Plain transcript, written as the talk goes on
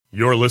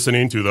You're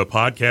listening to the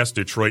Podcast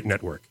Detroit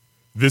Network.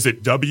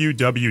 Visit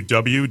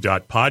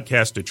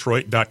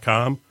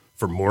www.podcastdetroit.com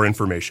for more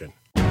information.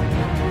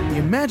 The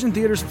Imagine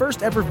Theater's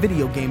first ever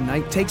video game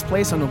night takes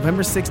place on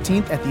November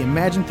 16th at the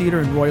Imagine Theater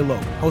in Royal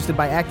Oak. Hosted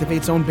by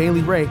Activate's own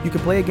Bailey Ray, you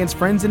can play against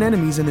friends and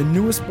enemies in the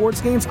newest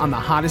sports games on the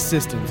hottest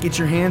systems. Get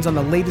your hands on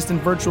the latest in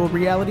virtual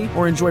reality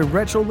or enjoy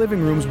retro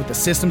living rooms with the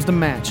systems to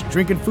match.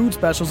 Drink and food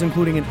specials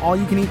including an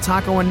all-you-can-eat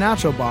taco and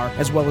nacho bar,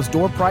 as well as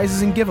door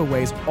prizes and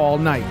giveaways all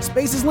night.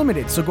 Space is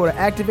limited, so go to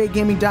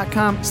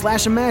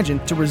activategaming.com/imagine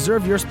to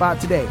reserve your spot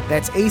today.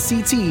 That's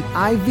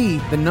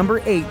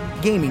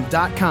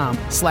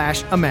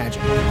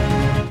ACTIV8gaming.com/imagine.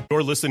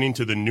 You're listening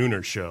to The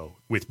Nooner Show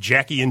with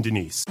Jackie and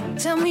Denise.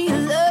 Tell me you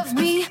love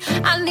me,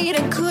 I need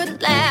a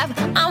good laugh.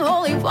 I'm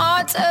holy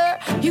water,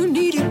 you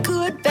need a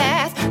good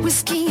bath.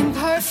 Whiskey and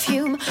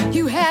perfume,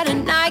 you had a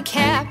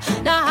nightcap.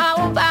 Now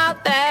how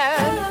about that?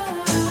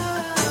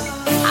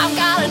 I've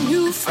got a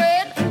new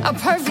friend, a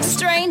perfect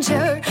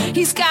stranger.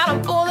 He's got a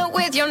bullet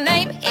with your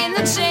name in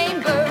the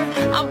chamber.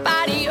 I'm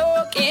body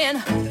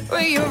organ,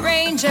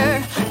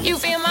 rearranger. You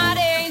feel my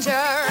danger.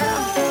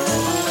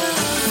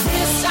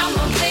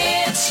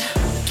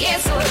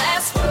 It's the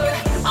last word.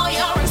 All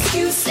your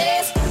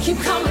excuses keep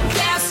coming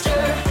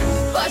faster,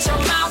 but your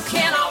mouth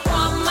cannot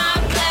run my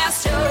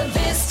blaster.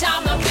 This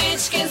time the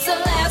bitch gets the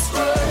last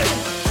word.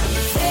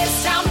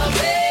 This time the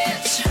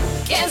bitch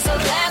gets the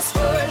last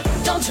word.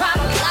 Don't try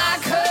to lie,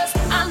 cause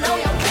I know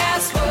your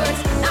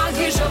passwords. Now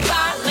here's your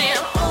violent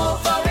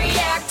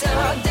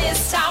overreactor.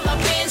 This time the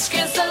bitch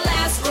gets the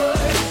last word.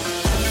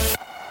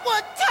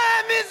 What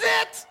time is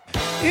it?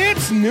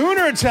 It's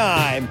Nooner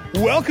time.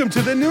 Welcome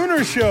to the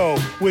Nooner Show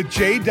with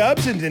J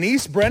Dubs and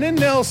Denise Brennan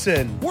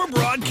Nelson. We're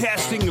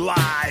broadcasting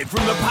live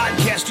from the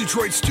Podcast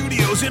Detroit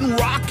studios in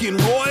Rockin'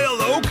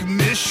 Royal Oak,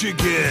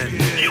 Michigan.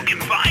 You can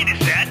find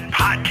us at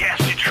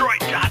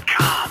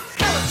podcastdetroit.com.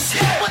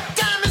 What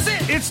time is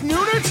it? It's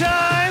Nooner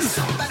time.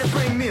 Somebody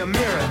bring me a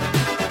mirror.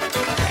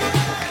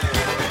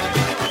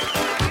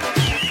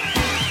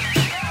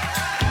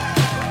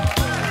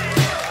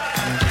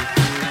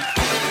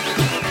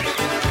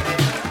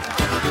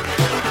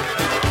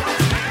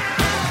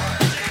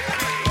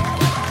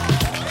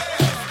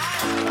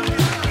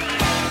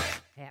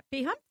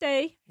 Happy Hump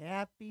Day.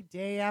 Happy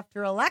day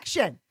after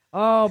election.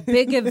 Oh,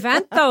 big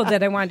event, though,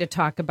 that I wanted to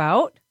talk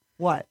about.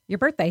 What? Your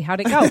birthday.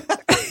 How'd it go?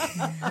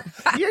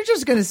 You're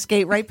just going to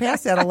skate right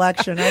past that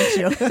election, aren't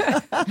you?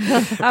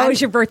 How was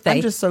your birthday?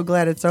 I'm just so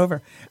glad it's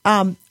over.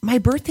 My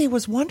birthday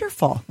was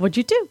wonderful. What'd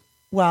you do?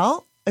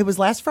 Well, it was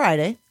last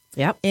Friday.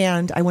 Yep.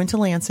 And I went to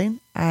Lansing.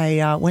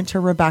 I went to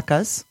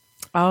Rebecca's.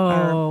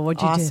 Oh,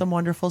 what'd you do? Awesome,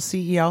 wonderful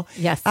CEO.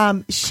 Yes.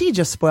 She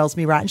just spoils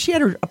me rotten. She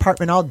had her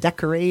apartment all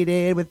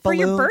decorated with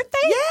balloons. For your birthday?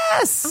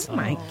 Yes. Oh,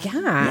 my gosh.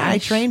 Yeah, I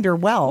trained her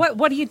well.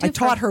 What do you do? I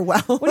taught her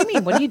well. What do you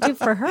mean? What do you do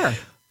for her?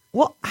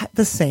 Well,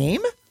 the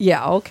same.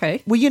 Yeah,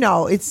 okay. Well, you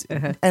know, it's,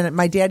 and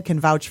my dad can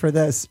vouch for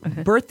this.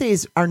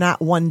 Birthdays are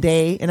not one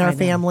day in our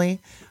family.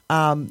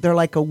 They're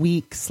like a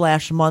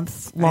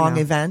week/month long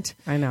event.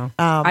 I know.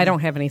 I don't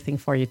have anything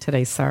for you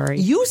today. Sorry.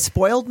 You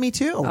spoiled me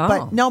too. Oh.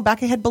 But no,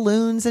 Becca had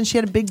balloons and she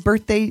had a big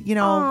birthday,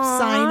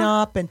 sign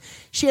up, and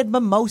she had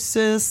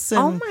mimosas and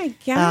Oh my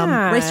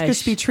gosh. Rice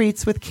Krispie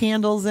treats with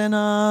candles in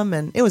them,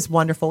 and it was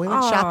wonderful. We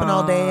went shopping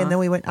all day, and then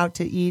we went out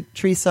to eat.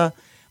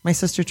 My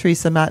sister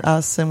Teresa met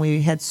us, and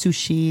we had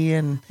sushi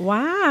and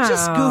Wow.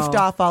 just goofed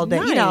off all day.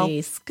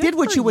 Nice. Good Did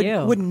what for you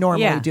you. wouldn't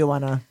normally Yeah. do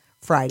on a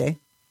Friday.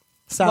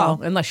 So Well,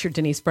 unless you're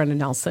Denise Brennan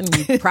Nelson,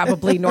 you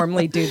probably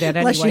normally do that anyway.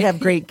 unless you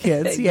have great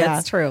kids, yeah,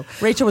 That's true.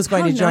 Rachel was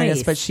going How to join us,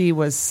 nice. but she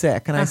was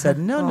sick, and I said,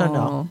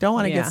 no, don't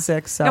want to Yeah. get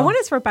sick. So Now, when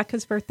is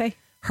Rebecca's birthday?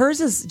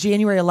 hers is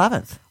January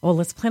 11th. Oh,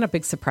 let's plan a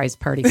big surprise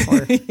party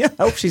for her. Yeah,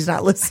 I hope she's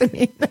not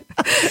listening.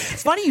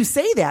 It's funny you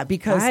say that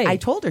because Right. I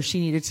told her she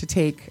needed to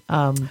take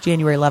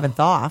January 11th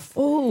off.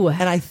 Oh,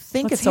 and I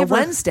think let's it's a have her-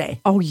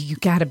 Wednesday. Oh, you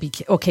got to be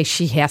okay.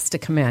 She has to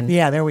come in.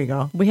 Yeah, there we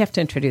go. We have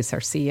to introduce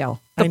our CEO.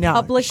 The I know.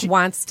 public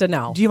wants to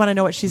know. Do you want to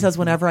know what she says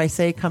whenever I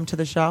say come to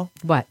the show?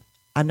 What?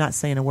 I'm not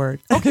saying a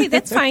word. Okay,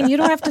 that's fine. You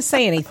don't have to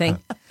say anything.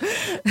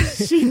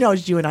 She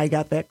knows you and I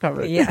got that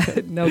covered. Yeah,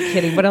 no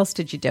kidding. What else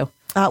did you do?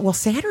 Well,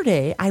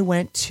 Saturday I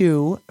went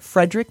to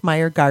Frederick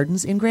Meyer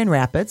Gardens in Grand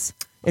Rapids.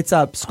 It's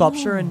a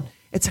sculpture and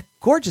it's a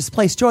gorgeous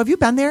place. Joe, have you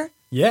been there?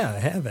 Yeah, I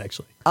have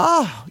actually.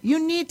 Oh,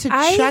 you need to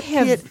check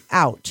it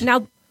out.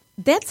 Now,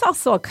 that's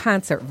also a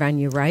concert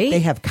venue, right? They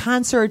have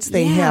concerts.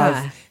 They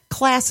have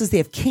classes. They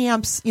have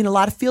camps. A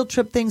lot of field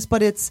trip things.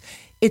 But it's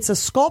a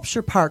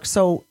sculpture park.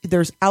 So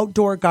there's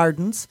outdoor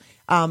gardens.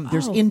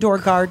 There's indoor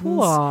gardens.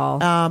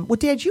 Well,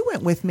 Dad, you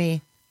went with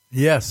me.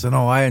 Yes,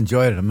 I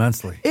enjoyed it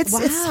immensely. It's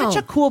such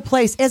a cool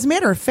place. As a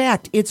matter of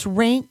fact, it's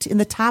ranked in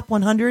the top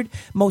 100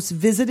 most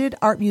visited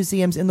art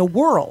museums in the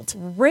world.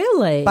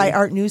 Really? By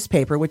Art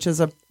Newspaper, which is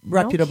a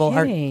reputable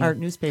art kidding.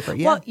 newspaper.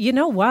 Yeah. Well, you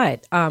know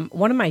what?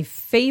 One of my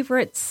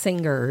favorite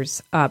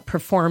singers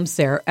performs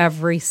there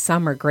every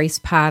summer, Grace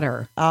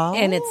Potter. Oh.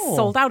 And it's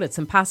sold out. It's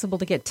impossible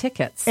to get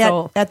tickets.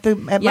 So at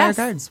Meyer Yes.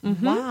 Gardens.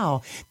 Mm-hmm.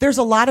 Wow. There's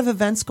a lot of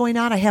events going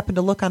on. I happened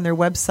to look on their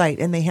website,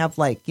 and they have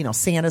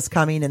Santa's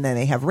coming, and then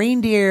they have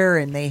reindeer,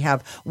 and they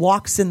have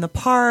walks in the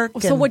park.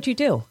 So what'd you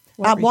do?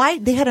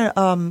 They had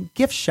a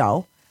gift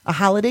show. A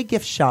holiday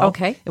gift show.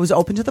 Okay. It was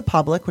open to the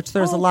public, which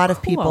there's a lot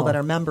of people cool. that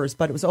are members,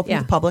 but it was open Yeah.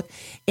 to the public.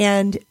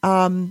 And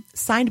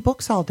signed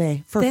books all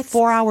day for That's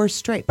 4 hours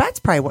straight. But that's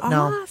probably what.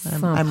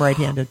 Awesome. No, I'm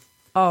right-handed.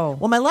 Oh.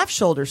 Well, my left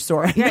shoulder's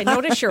sore. Yeah, I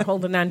noticed you're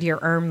holding onto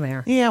your arm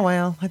there. Yeah,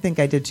 well, I think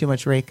I did too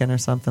much raking or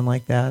something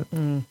like that.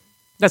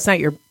 That's not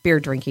your beer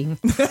drinking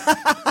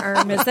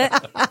arm, is it?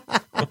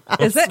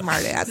 Is it?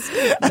 Smart ass.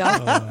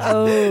 No.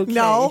 Okay.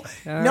 No, All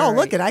no.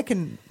 right.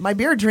 Look, my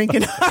beer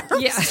drinking arm.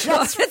 Yeah, it's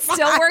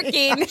still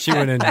working. She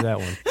went into that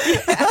one.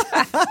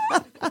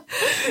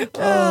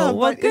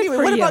 well, good Anyway,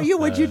 for what you. about you?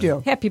 What'd you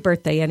do? Happy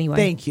birthday, anyway.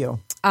 Thank you.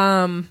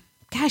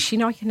 Gosh,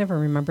 I can never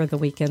remember the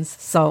weekends,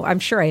 so I'm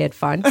sure I had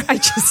fun. I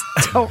just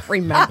don't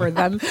remember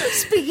them.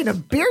 Speaking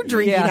of beer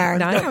drinking arm,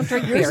 no, I don't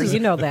drink yours beer. is-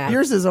 You know that.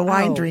 yours is a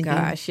wine drinking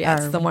Gosh, yeah,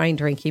 it's arm. the wine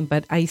drinking,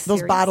 but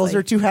Those bottles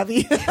are too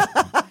heavy.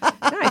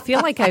 I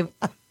feel like what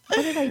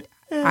did I?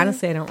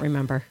 Honestly, I don't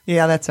remember.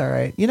 Yeah, that's all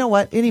right. You know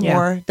what?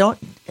 Anymore,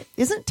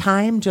 isn't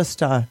time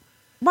just Well,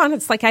 and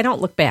it's like I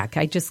don't look back.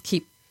 I just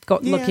keep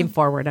looking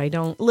forward. I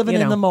don't living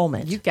in the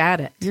moment? You got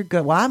it. You're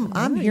good. Well,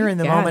 I'm here in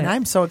the got moment. it.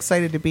 I'm so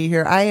excited to be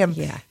here. I am.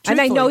 Yeah, and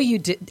I know truthfully- you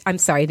did. I'm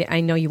sorry.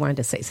 I know you wanted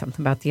to say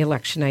something about the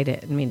election. I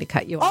didn't mean to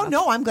cut you off. Oh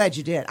no, I'm glad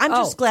you did. I'm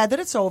just glad that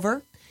it's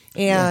over,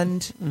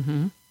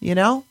 and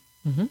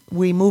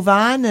we move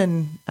on,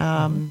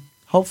 and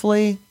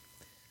hopefully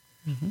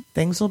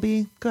things will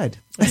be good.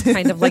 It's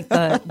kind of like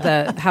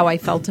the how I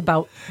felt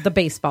about the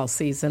baseball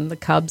season, the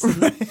Cubs.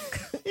 And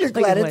You're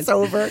glad it's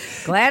over.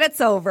 Glad it's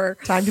over.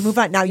 Time to move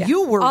on. Now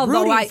you were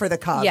rooting for the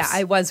Cubs. Yeah,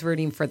 I was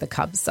rooting for the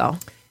Cubs, though.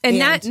 And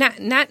And-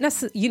 not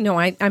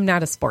necessarily. I'm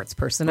not a sports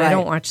person. Right. I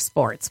don't watch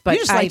sports, but you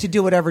just like to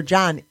do whatever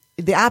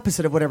the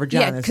opposite of whatever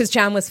John yeah, is. because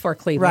John was for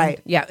Cleveland.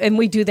 Right. Yeah, and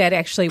we do that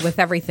actually with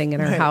everything in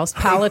our house,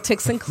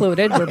 politics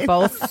included. We're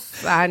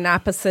both on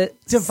opposite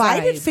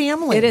Divided sides.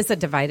 family. It is a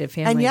divided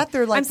family, And yet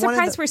they're like I'm one of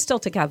surprised the- we're still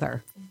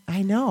together.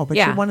 I know, but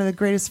Yeah. you're one of the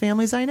greatest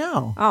families I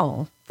know.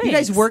 Oh, You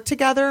guys thanks. work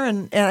together,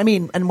 and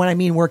when I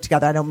mean work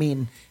together, I don't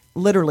mean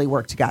literally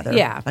work together.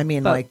 Yeah, I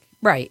mean but-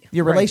 right,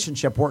 your right.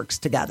 relationship works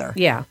together.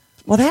 Yeah.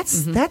 Well,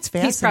 that's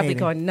fascinating. He's probably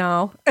going,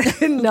 no,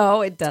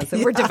 no, it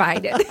doesn't. We're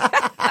divided.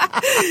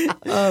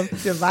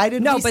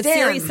 divided. No, we but stand.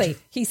 seriously,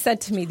 he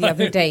said to me the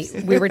other day,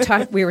 we were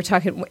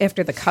talking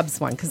after the Cubs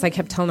won, because I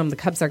kept telling him the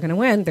Cubs are going to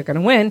win. They're going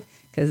to win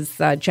because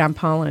John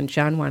Paul and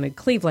John wanted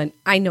Cleveland.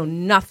 I know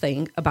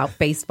nothing about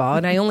baseball,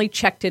 and I only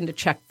checked in to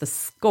check the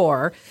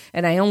score,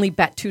 and I only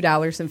bet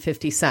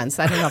 $2.50.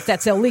 I don't know if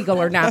that's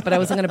illegal or not, but I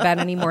wasn't going to bet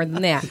any more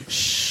than that.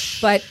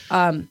 But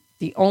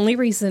the only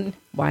reason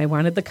why I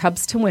wanted the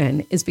Cubs to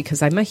win is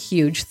because I'm a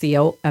huge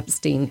Theo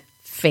Epstein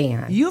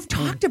fan. You've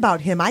talked about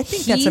him. I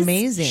think that's He's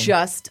amazing.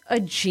 Just a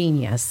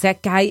genius.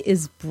 That guy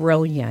is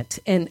brilliant,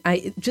 and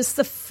just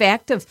the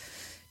fact of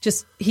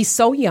he's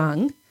so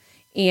young,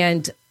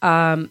 and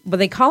but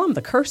they call him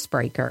the curse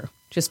breaker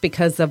just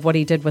because of what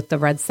he did with the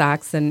Red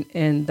Sox, and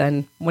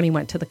then when he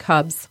went to the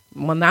Cubs.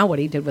 Well, now what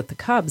he did with the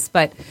Cubs,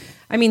 but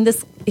I mean,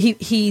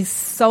 he's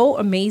so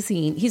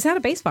amazing. He's not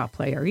a baseball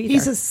player either.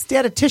 He's a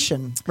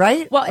statistician,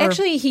 right? Well, Or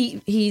actually,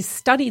 he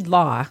studied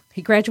law.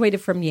 He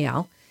graduated from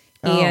Yale.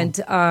 And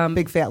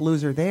big fat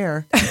loser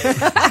there.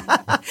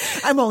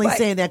 I'm only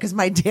saying that because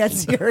my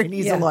dad's here and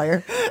he's a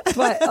lawyer.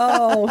 But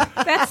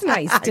that's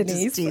nice,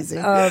 Denise. Just teasing.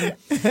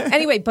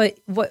 Anyway, but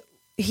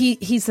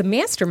he's a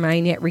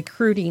mastermind at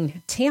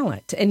recruiting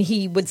talent, and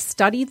he would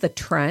study the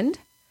trend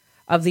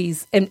of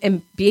these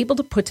and be able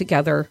to put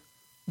together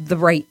the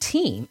right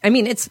team. I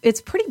mean,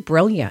 it's pretty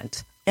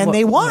brilliant. And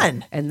they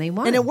won. And they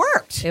won. And it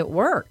worked. It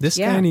worked. This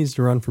yeah. guy needs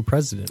to run for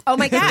president. Oh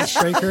my gosh.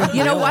 Striker,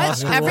 You know Yale what? Law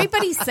School.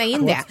 Everybody's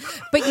saying that.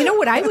 But you know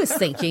what I was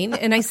thinking,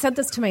 and I said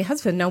this to my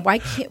husband, now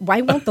why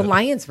won't the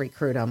Lions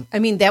recruit him? I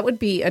mean, that would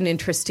be an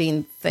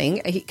interesting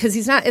thing, because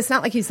it's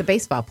not like he's a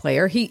baseball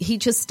player. He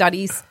just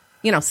studies,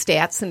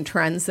 stats and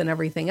trends and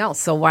everything else.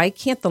 So why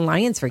can't the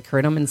Lions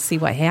recruit him and see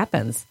what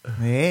happens?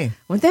 Hey.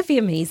 Wouldn't that be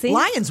amazing?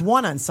 Lions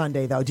won on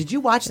Sunday, though. Did you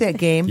watch that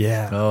game?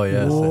 Yeah. Oh,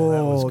 yes.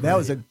 Oh, that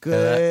was a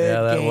good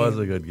that game. was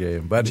a good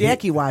game. But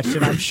Jackie watched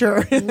it, I'm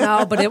sure.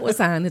 No, but it was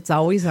on. It's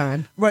always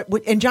on. Right,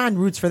 and John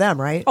roots for them,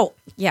 right? Oh,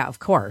 yeah, of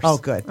course. Oh,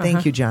 good.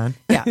 Thank you, John.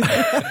 Yeah.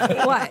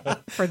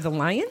 What? For the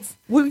Lions?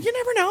 Well, you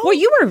never know. Well,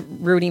 you were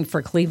rooting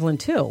for Cleveland,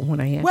 too,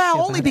 when I asked you Well,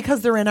 about only it.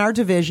 because they're in our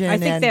division. I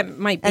think and- that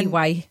might be and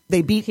why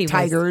they beat he was.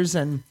 Tigers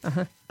and,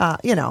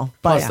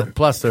 But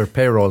plus their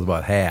payroll is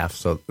about half,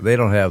 so they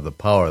don't have the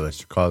power that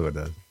Chicago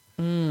does.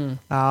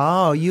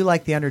 oh, you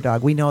like the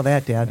underdog. We know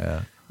that, Dad.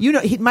 Yeah. You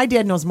know, my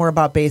dad knows more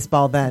about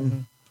baseball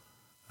than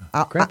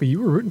Crappy, you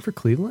were rooting for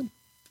Cleveland?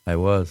 I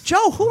was.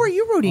 Joe. Who are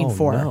you rooting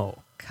for? No.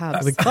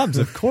 Cubs. The Cubs,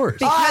 of course.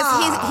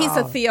 Because he's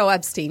a Theo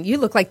Epstein. You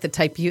look like the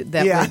type would.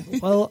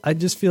 Well, I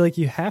just feel like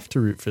you have to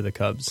root for the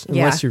Cubs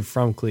unless you're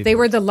from Cleveland. They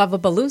were the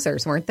lovable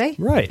losers, weren't they?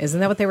 Right. Isn't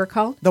that what they were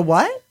called? The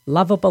what?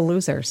 Lovable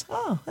losers.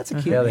 Oh, that's a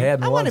cute Yeah, they name.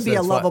 hadn't I won want to be a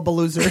since lovable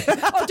loser.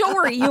 Oh, don't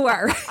worry, you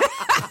are.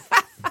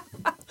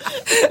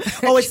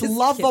 Oh, it's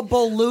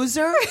lovable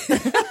loser?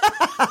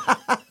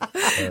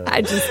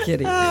 I'm just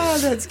kidding. Oh,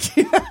 that's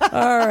cute.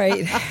 All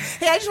right.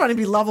 Hey, I just want to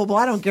be lovable.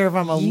 I don't care if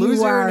I'm a You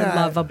loser are or not.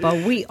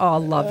 lovable. We all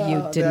love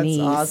you, Denise.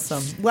 That's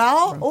awesome.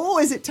 Well,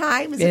 is it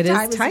time? It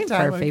is time for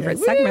our favorite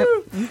segment.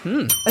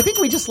 Mm-hmm. I think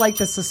we just like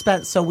the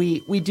suspense, so we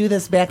do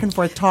this back and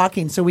forth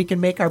talking so we can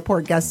make our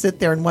poor guests sit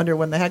there and wonder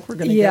when the heck we're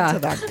going to get to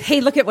them.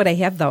 Hey, look at what I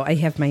have, though. I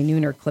have my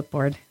Nooner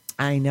clipboard.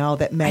 I know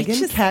that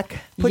Megan Keck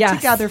put Yes.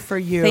 together for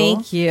you.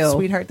 Thank you.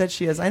 Sweetheart that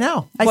she is. I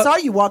know. I Well- saw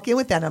you walk in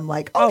with that. I'm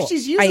like,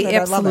 she's using it. I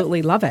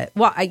absolutely love it.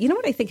 Well, you know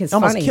what I think is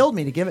Almost funny? killed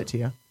me to give it to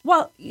you.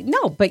 Well,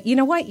 no, but you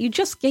know what? You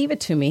just gave it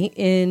to me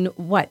in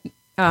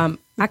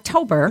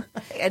October,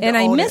 and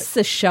I missed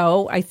the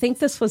show. I think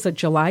this was a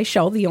July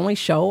show, the only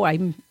show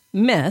I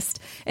missed,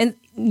 and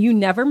you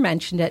never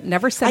mentioned it,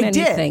 never said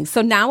anything.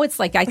 So now it's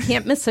like I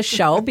can't miss a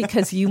show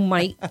because you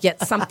might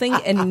get something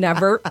and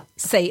never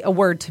say a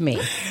word to me.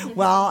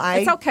 Well,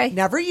 It's okay.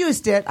 never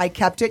used it. I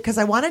kept it because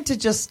I wanted to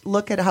just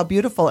look at how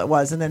beautiful it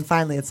was, and then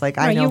finally it's like,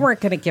 I know you weren't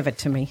going to give it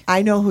to me.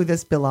 I know who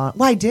this belongs.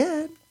 Well, I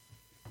did.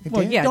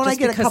 Well, yeah, Don't I just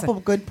get a because couple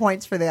of good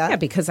points for that? Yeah,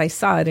 because I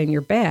saw it in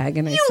your bag,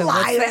 and I You said,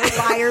 "What's liar,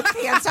 that?" liar,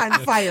 pants on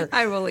fire.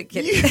 I'm only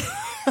kidding.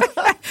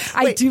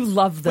 I do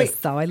love this,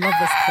 though. I love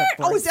this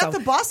clipboard. Oh, is that so the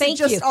bus that thank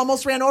just you.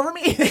 almost ran over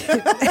me?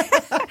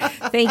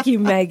 Thank you,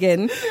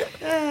 Megan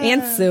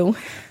and Sue.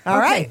 All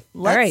right.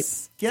 All right.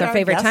 Let's get It's our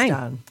favorite guest time.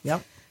 on.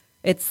 Yep.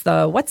 It's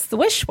the What's the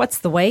Wish, What's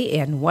the Way,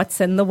 and What's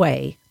in the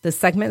Way. This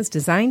segment is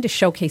designed to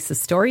showcase the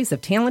stories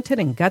of talented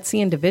and gutsy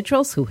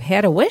individuals who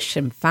had a wish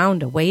and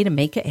found a way to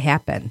make it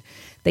happen.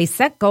 They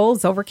set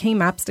goals,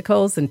 overcame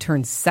obstacles, and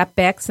turned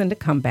setbacks into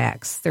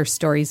comebacks. Their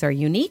stories are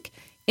unique,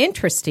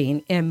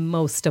 interesting, and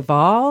most of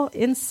all,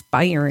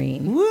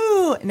 inspiring.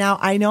 Woo! Now,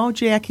 I know,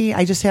 Jackie,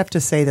 I just have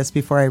to say this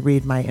before I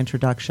read my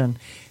introduction,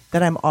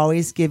 that I'm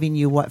always giving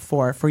you what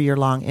for your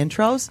long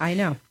intros. I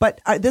know. But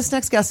this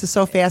next guest is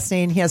so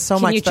fascinating. He has so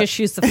much. Can you just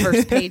use the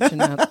first page and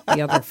not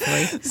the other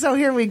three? So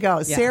here we go.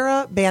 Yeah.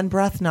 Sarah Van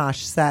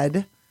Brethnosh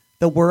said,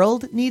 "The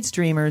world needs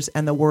dreamers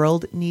and the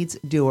world needs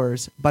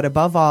doers. But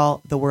above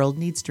all, the world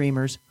needs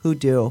dreamers who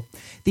do."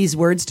 These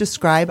words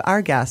describe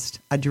our guest,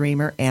 a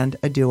dreamer and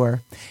a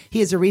doer.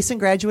 He is a recent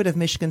graduate of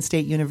Michigan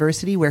State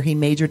University, where he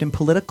majored in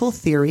political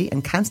theory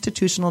and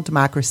constitutional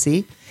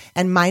democracy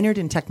and minored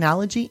in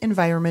technology,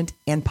 environment,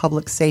 and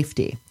public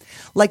safety.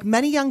 Like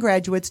many young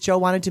graduates, Joe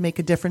wanted to make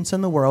a difference in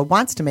the world,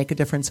 wants to make a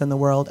difference in the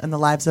world and the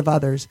lives of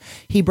others.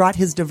 He brought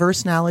his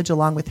diverse knowledge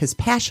along with his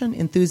passion,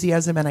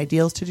 enthusiasm, and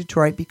ideals to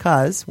Detroit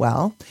because,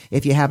 well,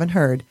 if you haven't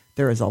heard,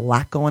 there is a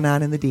lot going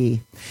on in the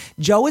D.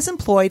 Joe is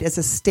employed as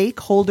a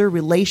stakeholder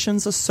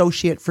relations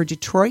associate for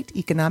Detroit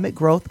Economic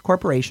Growth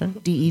Corporation,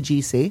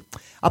 DEGC,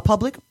 a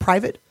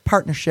public-private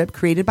partnership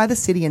created by the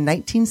city in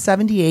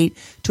 1978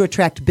 to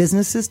attract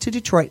businesses to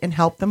Detroit and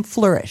help them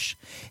flourish.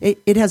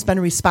 It has been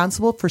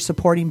responsible for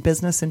supporting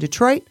business in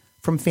Detroit,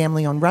 from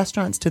family-owned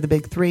restaurants to the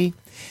Big Three.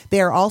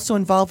 They are also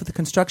involved with the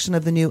construction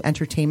of the new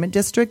entertainment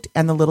district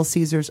and the Little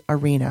Caesars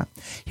Arena.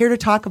 Here to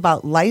talk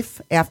about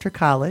life after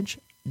college,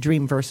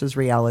 dream versus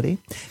reality,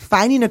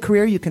 finding a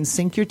career you can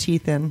sink your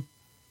teeth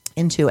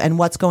into, and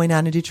what's going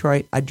on in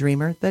Detroit, a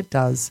dreamer that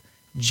does,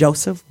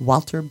 Joseph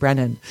Walter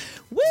Brennan.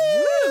 Woo!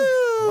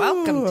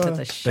 Welcome to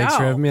the show. Thanks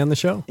for having me on the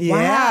show.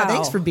 Yeah, Wow.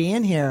 thanks for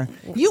being here.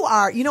 You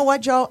are, you know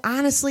what, Joe?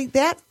 Honestly,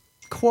 that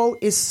quote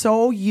is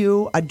so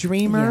you, a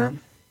dreamer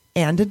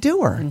and a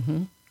doer.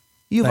 Mm-hmm.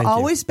 You've Thank you.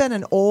 always been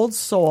an old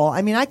soul.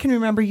 I mean, I can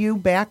remember you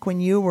back when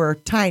you were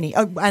tiny.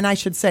 And I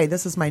should say,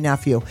 this is my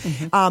nephew.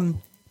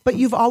 But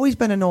you've always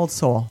been an old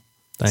soul.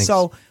 Thanks.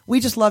 So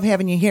we just love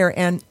having you here.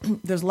 And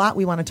there's a lot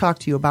we want to talk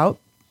to you about.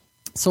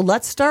 So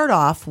let's start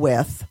off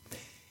with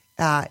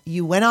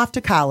you went off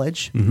to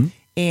college.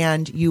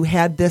 And you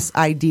had this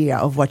idea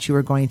of what you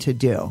were going to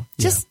do.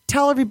 Just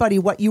tell everybody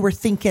what you were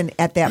thinking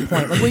at that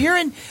point. Like when you're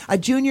in a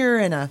junior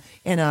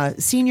and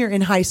a senior in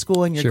high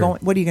school, and you're Sure. going,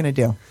 what are you going to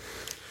do?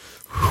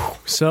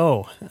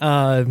 So,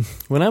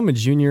 when I'm a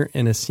junior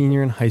and a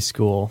senior in high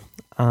school,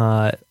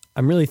 I'm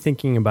really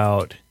thinking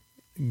about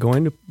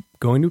going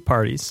to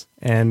parties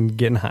and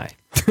getting high.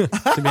 To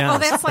be Oh,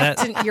 honest,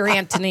 that's like your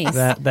Aunt Denise.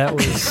 that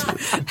was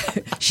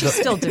She's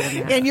still doing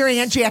that. And your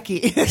Aunt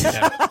Jackie.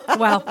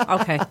 Well,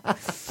 okay.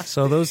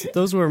 so.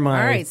 Those were my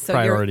All right, so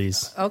you're-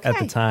 priorities okay. at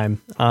the time.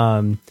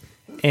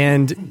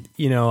 And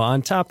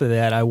on top of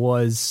that,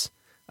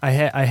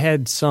 I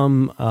had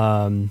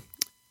some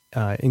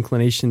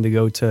inclination to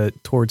go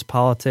towards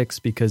politics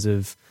because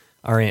of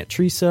our Aunt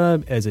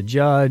Teresa as a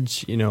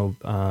judge.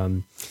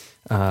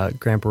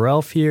 Grandpa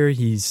Ralph here,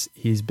 he's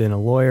been a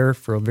lawyer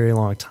for a very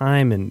long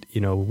time, and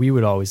we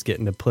would always get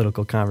into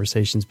political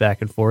conversations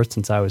back and forth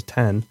since I was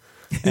 10,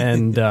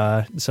 and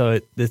so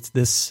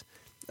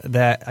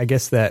I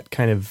guess that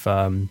kind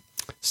of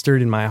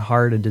stirred in my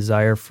heart a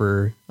desire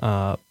for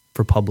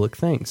public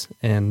things.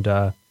 And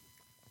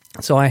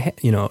so I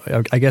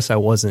guess I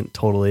wasn't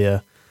totally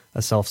a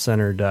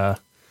self-centered,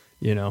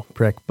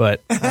 prick,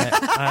 but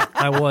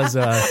I was.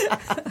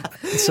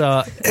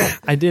 So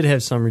I did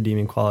have some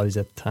redeeming qualities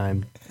at the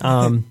time.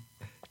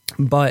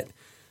 But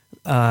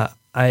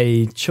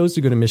I chose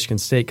to go to Michigan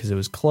State because it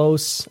was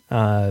close.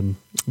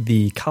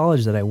 The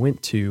college that I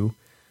went to,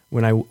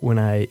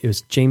 it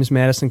was James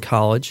Madison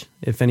College.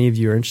 If any of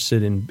you are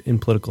interested in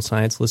political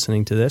science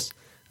listening to this,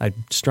 I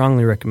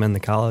strongly recommend the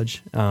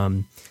college.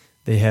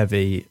 They have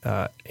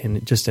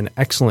just an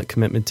excellent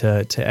commitment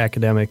to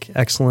academic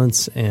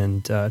excellence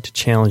and to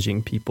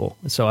challenging people.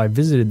 So I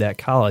visited that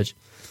college,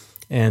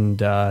 and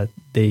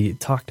they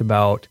talked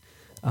about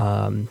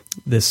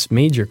this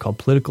major called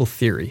political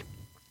theory.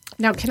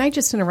 Now, can I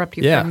just interrupt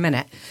you for a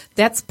minute?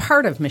 That's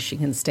part of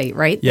Michigan State,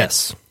 right?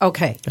 Yes.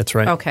 Okay. That's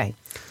right. Okay.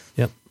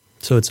 Yep.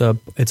 So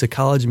it's a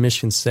college in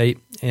Michigan State,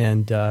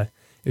 and it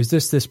was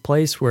just this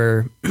place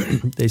where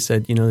they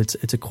said,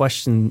 it's a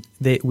question.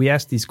 We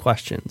asked these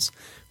questions.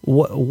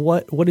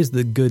 What is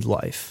the good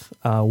life?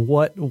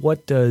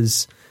 What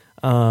does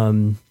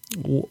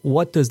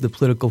the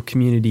political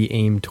community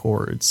aim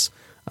towards?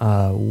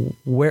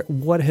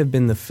 What have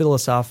been the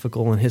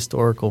philosophical and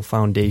historical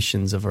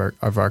foundations of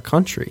our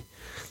country?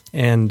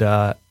 And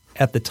at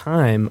the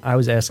time, I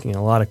was asking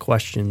a lot of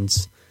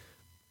questions,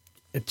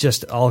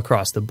 just all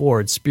across the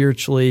board,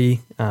 spiritually.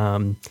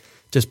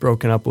 Just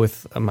broken up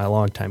with my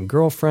longtime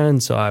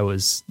girlfriend, so I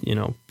was,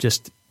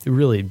 just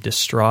really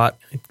distraught.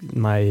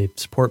 My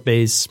support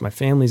base, my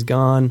family's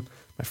gone,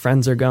 my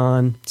friends are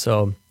gone.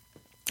 So,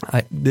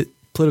 the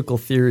political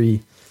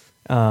theory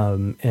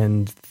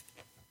and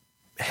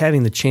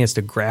having the chance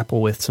to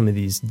grapple with some of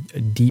these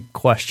deep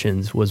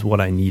questions was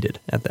what I needed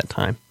at that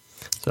time.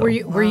 So,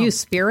 were you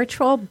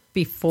spiritual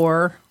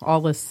before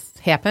all this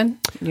happened?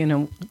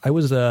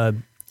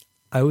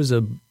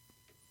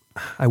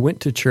 I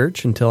went to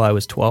church until I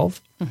was 12,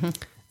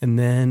 and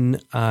then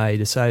I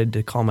decided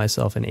to call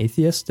myself an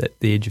atheist at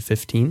the age of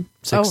 15,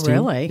 16. Oh,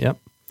 really? Yep.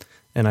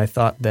 And I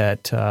thought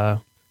that, I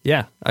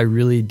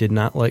really did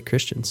not like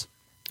Christians.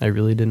 I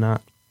really did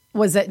not.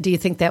 Was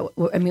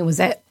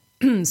that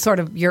sort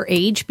of your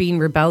age being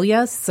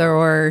rebellious,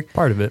 or?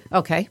 Part of it.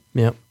 Okay.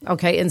 Yep.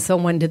 Okay, and so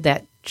when did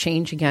that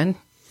change again?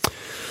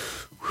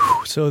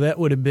 So that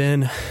would have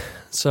been,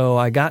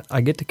 I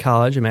get to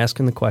college, I'm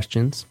asking the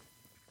questions,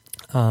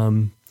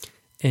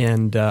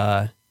 and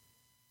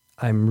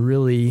I'm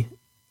really,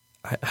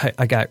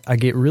 I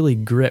get really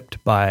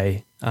gripped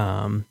by,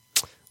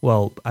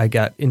 I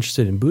got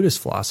interested in Buddhist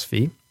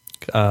philosophy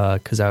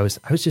because I was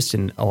just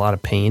in a lot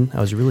of pain.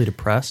 I was really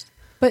depressed.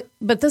 But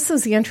this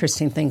is the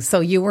interesting thing. So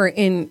you were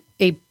in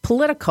a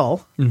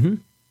political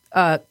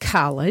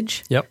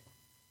college. Yep.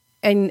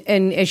 And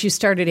as you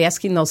started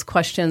asking those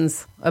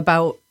questions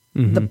about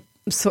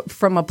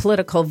from a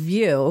political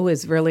view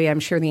is really, I'm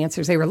sure, the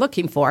answers they were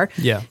looking for.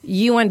 Yeah.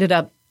 You ended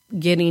up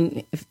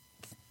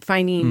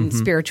finding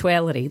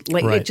spirituality.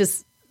 Like Right. it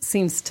just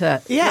seems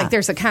to, like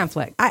there's a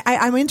conflict.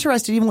 I'm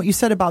interested in what you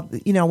said about,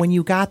 when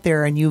you got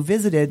there and you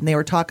visited and they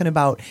were talking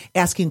about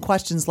asking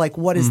questions like,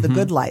 what is the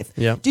good life?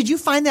 Yeah. Did you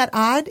find that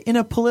odd in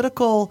a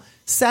political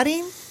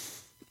setting?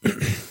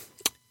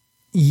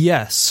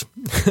 Yes,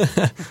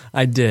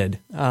 I did.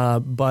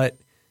 But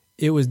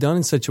it was done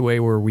in such a way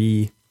where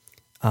we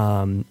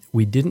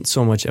didn't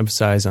so much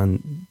emphasize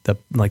on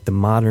the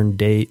modern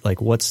day, like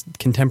what's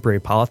contemporary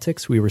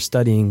politics. We were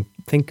studying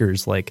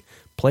thinkers like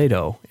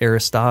Plato,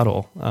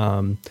 Aristotle,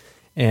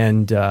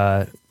 and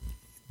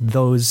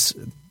those,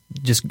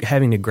 just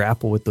having to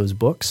grapple with those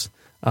books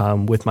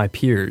with my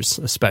peers,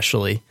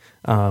 especially.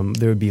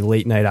 There would be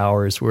late night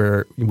hours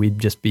where we'd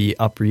just be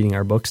up reading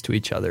our books to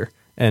each other.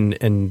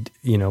 And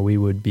we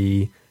would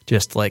be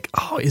just like,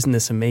 oh, isn't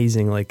this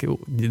amazing? Like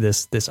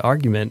this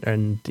argument,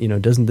 and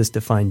doesn't this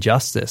define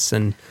justice?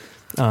 And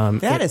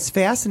that is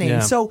fascinating.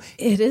 Yeah. So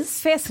it is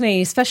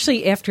fascinating,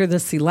 especially after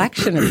this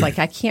election. It's like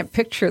I can't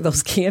picture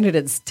those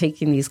candidates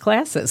taking these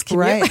classes. Can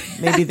right?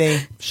 you? Maybe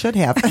they should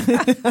have.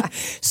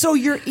 So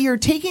you're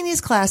taking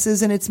these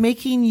classes, and it's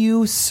making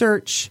you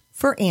search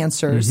for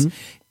answers.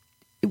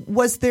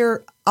 Was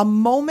there a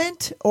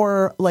moment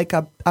or like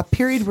a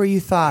period where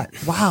you thought,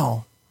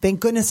 "Wow, thank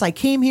goodness I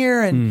came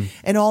here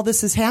and all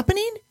this is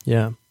happening"?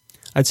 Yeah,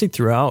 I'd say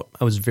throughout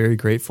I was very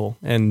grateful,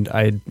 and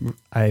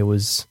I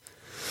was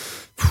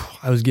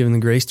given the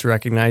grace to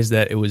recognize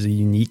that it was a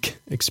unique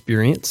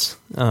experience.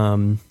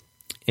 And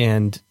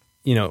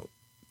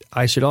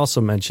I should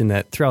also mention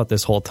that throughout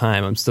this whole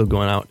time, I'm still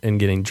going out and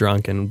getting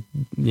drunk and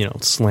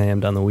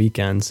slammed on the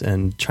weekends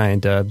and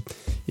trying to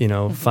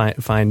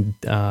find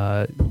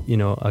a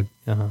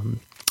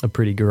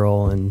pretty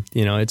girl, and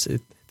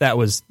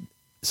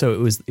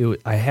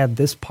I had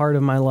this part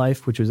of my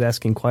life which was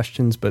asking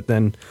questions, but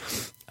then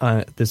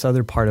this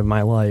other part of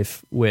my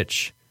life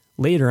which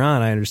later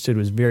on I understood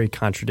was very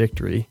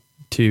contradictory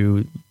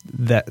to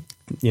that.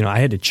 I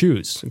had to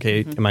choose.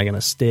 Okay, am I going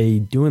to stay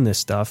doing this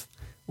stuff,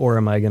 or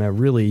am I going to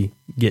really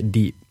get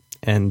deep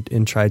and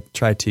try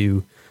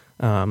to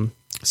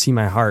see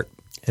my heart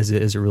as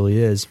it really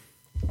is.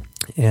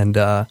 And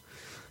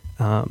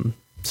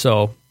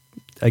so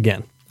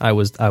again, I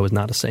was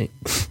not a saint.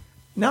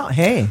 No,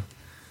 hey,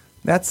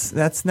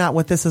 that's not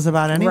what this is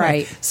about anyway.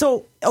 Right.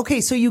 So,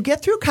 okay, so you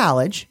get through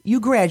college, you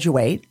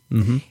graduate,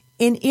 and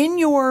in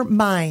your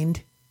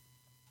mind,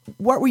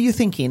 what were you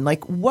thinking?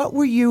 Like, what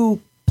were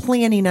you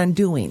planning on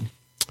doing?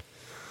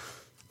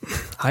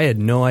 I had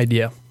no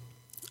idea.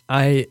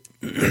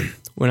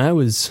 When I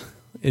was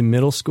in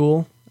middle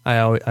school, I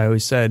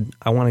always said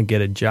I want to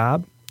get a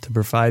job to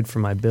provide for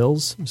my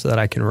bills so that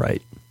I can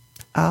write.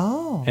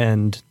 Oh.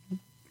 And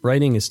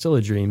writing is still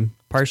a dream,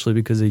 partially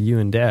because of you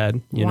and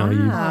Dad.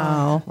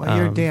 Wow. Well,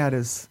 your dad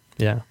is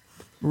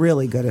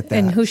really good at that.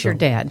 And who's your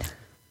dad?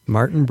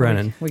 Martin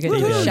Brennan. We're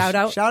going to do a shout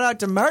out. Shout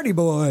out to Marty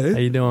boy. How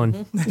you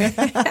doing?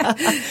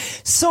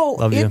 So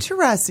Love you.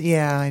 interesting.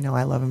 Yeah, I know.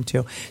 I love him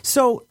too.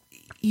 So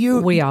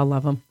we all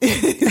love him.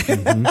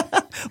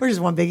 We're just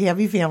one big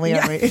happy family,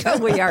 aren't we?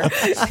 We are.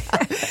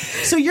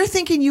 So you're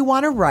thinking you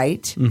want to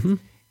write.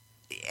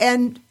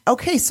 And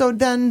okay, so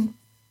then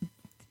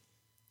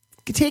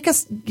get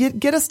us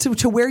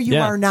to where you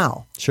are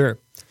now. Sure.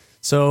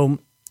 So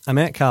I'm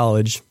at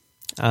college,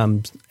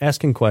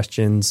 asking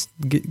questions,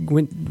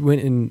 went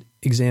and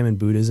examined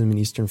Buddhism and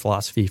Eastern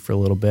philosophy for a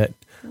little bit,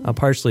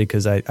 partially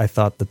because I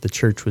thought that the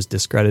church was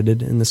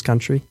discredited in this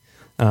country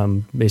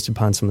based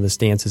upon some of the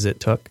stances it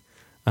took.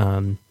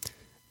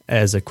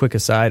 As a quick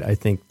aside, I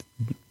think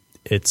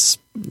it's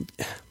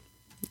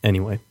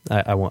anyway.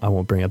 I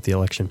won't bring up the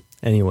election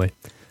anyway.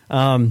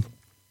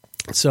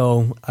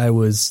 So I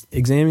was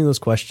examining those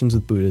questions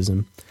with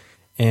Buddhism,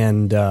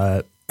 and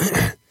I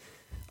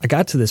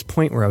got to this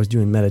point where I was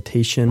doing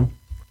meditation,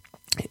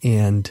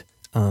 and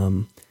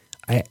when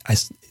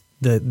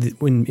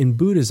in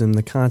Buddhism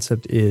the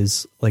concept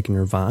is like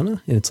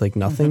nirvana, and it's like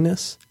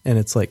nothingness, and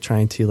it's like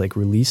trying to like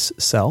release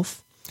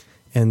self,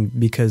 and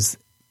because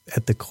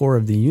at the core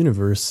of the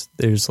universe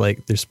there's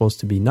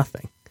supposed to be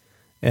nothing,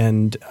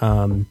 and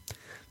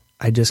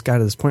I just got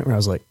to this point where I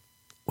was like,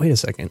 wait a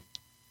second.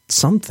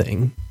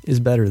 Something is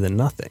better than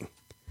nothing,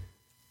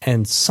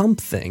 and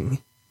something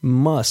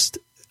must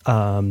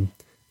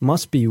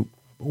be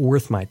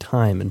worth my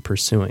time in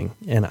pursuing,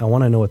 and I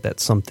want to know what that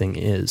something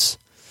is.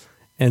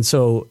 And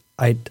so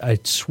I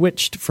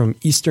switched from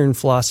Eastern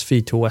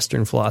philosophy to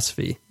Western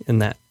philosophy in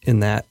that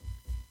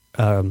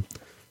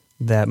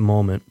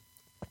moment,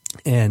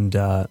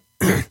 and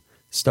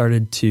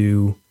started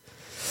to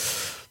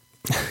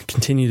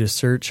continue to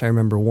search. I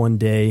remember one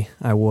day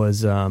I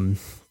was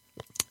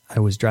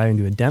driving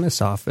to a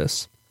dentist's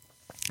office,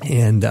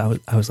 and I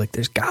was like,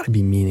 there's got to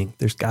be meaning.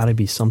 There's got to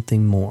be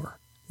something more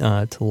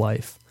to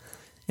life.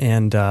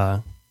 And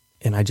I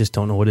just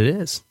don't know what it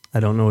is. I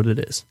don't know what it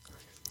is.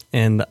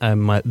 And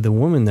the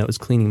woman that was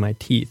cleaning my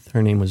teeth,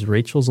 her name was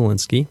Rachel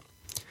Zielinski.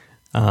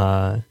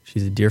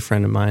 She's a dear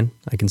friend of mine.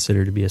 I consider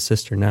her to be a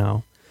sister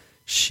now.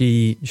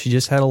 She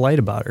just had a light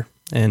about her.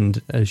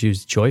 And she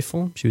was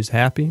joyful. She was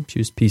happy. She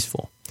was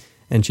peaceful.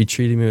 And she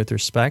treated me with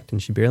respect,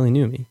 and she barely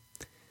knew me.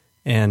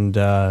 And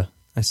I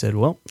said,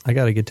 well, I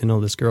got to get to know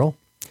this girl.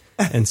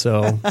 And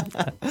so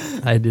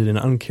I did an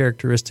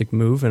uncharacteristic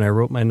move, and I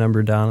wrote my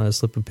number down on a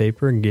slip of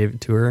paper and gave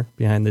it to her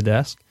behind the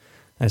desk.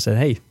 I said,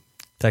 hey,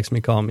 text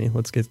me, call me.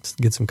 Let's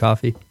get some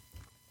coffee.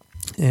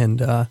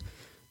 And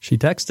she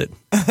texted.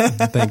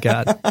 Thank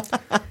God.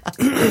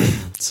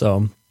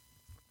 So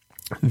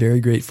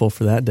very grateful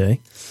for that day.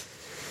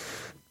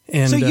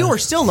 And, so you were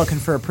still looking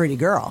for a pretty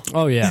girl.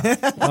 Oh yeah.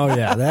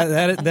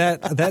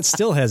 That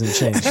still hasn't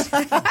changed.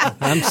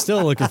 I'm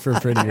still looking for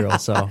a pretty girl.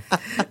 So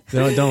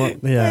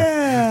don't.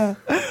 Yeah.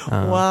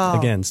 Wow.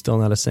 Again, still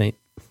not a saint.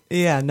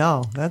 Yeah.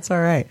 No, that's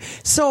all right.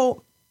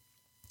 So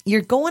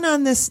you're going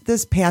on this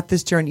path,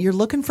 this journey. You're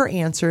looking for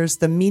answers,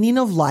 the meaning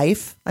of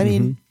life. I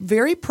mean,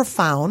 very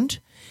profound.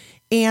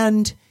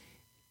 And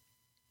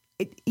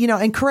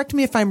and correct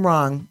me if I'm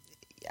wrong.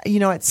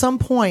 At some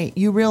point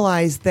you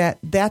realize that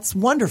that's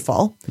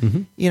wonderful,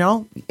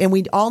 and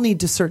we all need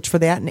to search for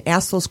that and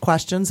ask those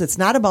questions. It's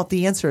not about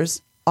the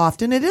answers.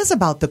 Often it is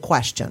about the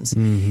questions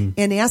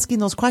and asking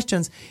those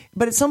questions.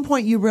 But at some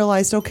point you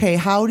realized, okay,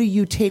 how do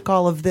you take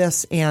all of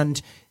this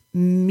and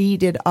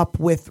meet it up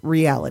with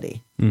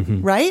reality?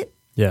 Right?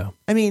 Yeah.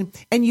 I mean,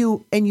 and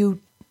you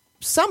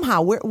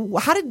somehow,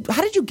 how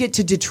did you get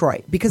to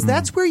Detroit? Because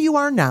that's where you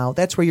are now.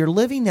 That's where you're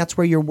living. That's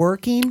where you're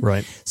working.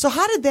 Right. So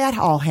how did that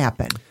all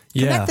happen?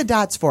 Connect the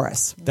dots for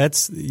us.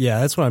 That's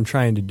what I'm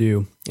trying to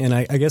do. And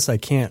I guess I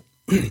can't.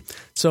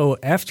 So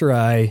after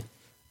I,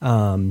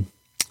 to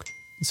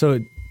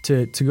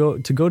go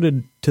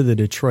to the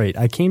Detroit,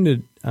 I came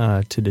to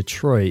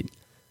Detroit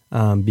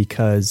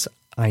because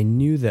I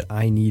knew that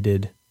I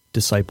needed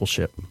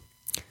discipleship.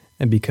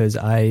 And because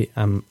I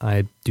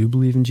do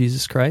believe in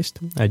Jesus Christ.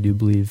 I do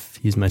believe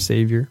he's my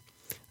savior.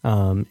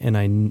 And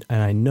I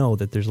know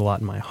that there's a lot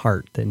in my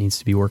heart that needs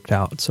to be worked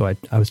out. So I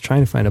was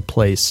trying to find a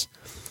place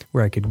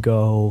where I could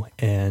go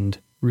and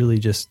really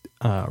just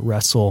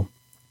wrestle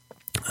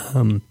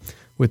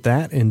with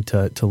that and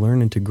to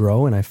learn and to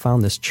grow. And I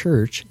found this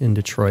church in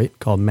Detroit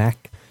called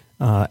Mack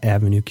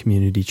Avenue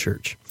Community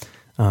Church.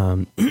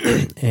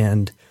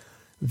 And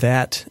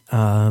that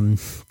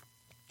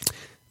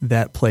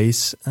that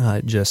place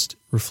just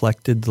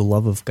reflected the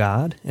love of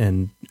God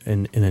and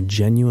in a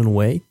genuine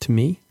way to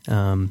me.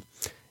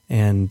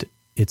 And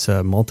it's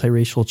a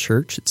multiracial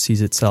church. It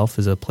sees itself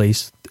as a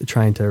place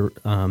trying to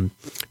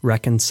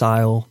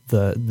reconcile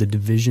the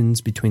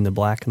divisions between the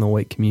black and the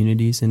white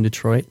communities in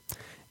Detroit.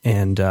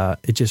 And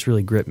it just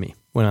really gripped me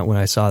when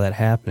I saw that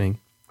happening.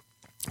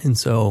 And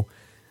so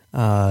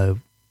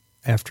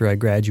after I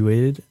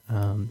graduated,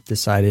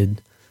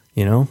 decided,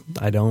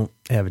 I don't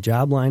have a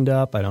job lined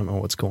up. I don't know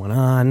what's going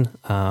on.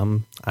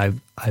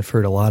 I've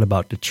heard a lot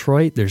about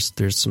Detroit.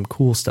 There's some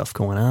cool stuff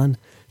going on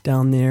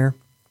down there.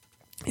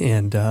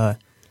 And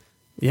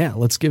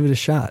let's give it a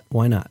shot.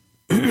 Why not?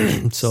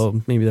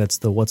 So maybe that's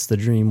the what's the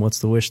dream, what's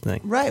the wish thing.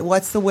 Right.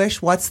 What's the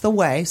wish, what's the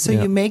way? So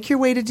you make your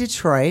way to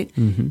Detroit,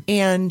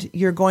 and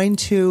you're going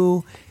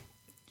to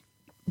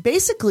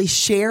basically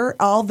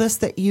share all this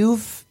that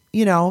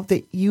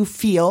that you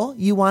feel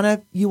you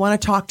want to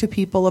talk to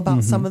people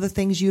about some of the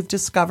things you've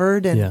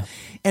discovered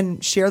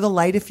and share the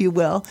light, if you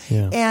will.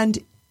 Yeah. And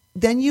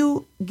then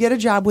you get a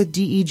job with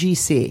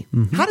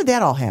DEGC. How did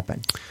that all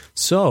happen?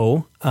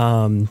 So,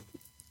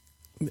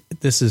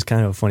 this is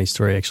kind of a funny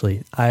story,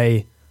 actually.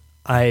 The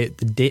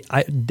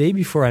day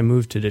before I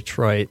moved to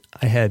Detroit,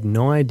 I had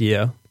no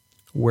idea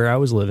where I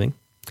was living,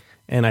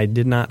 and I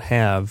did not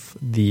have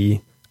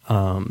a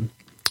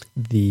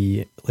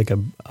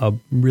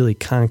really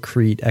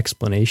concrete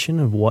explanation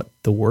of what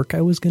the work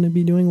I was going to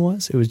be doing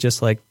was. It was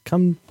just like,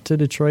 come to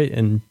Detroit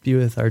and be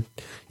with our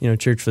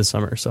church for the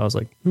summer. So I was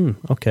like,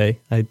 okay,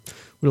 I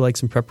would like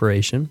some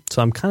preparation.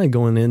 So I'm kind of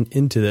going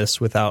into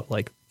this without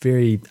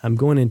I'm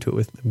going into it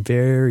with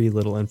very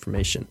little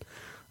information.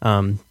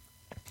 I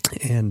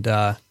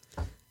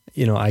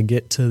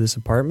get to this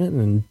apartment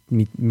and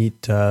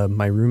meet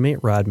my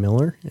roommate, Rod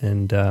Miller,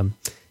 and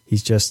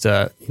he's just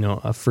a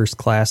first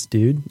class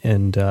dude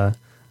and a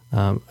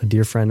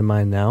dear friend of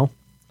mine now.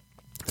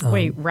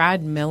 Wait,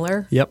 Rod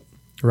Miller? Yep,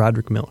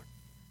 Roderick Miller.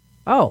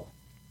 Oh,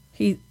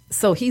 he's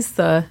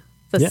the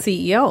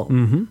CEO.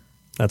 Mm-hmm.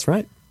 That's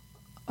right.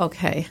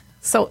 Okay,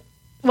 so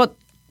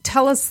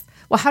tell us.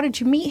 Well, how did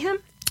you meet him?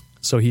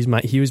 So he's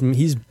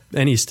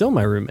still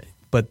my roommate,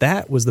 but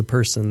that was the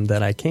person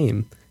that I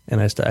came and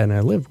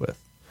I lived with,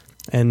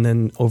 and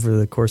then over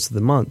the course of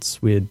the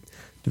months we had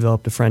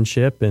developed a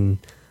friendship, and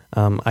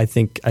I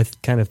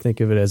kind of think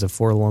of it as a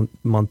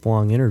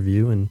 4-month-long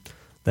interview, and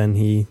then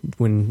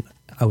when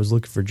I was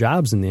looking for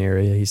jobs in the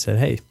area, he said,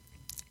 "Hey,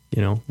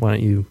 why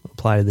don't you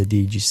apply to the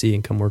DEGC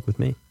and come work with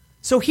me?"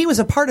 So he was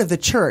a part of the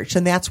church,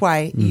 and that's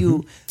why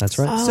you. That's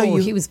right. Oh, so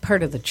he was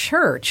part of the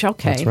church.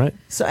 Okay, that's right.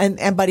 So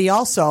but he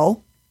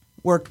also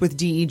worked with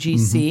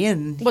DEGC,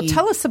 and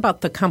tell us about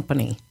the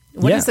company.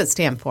 What does it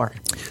stand for?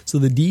 So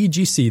the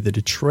DEGC, the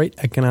Detroit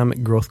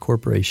Economic Growth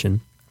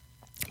Corporation,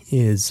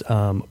 is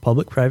a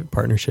public-private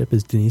partnership,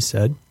 as Denise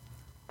said,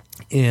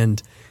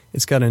 and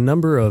it's got a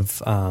number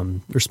of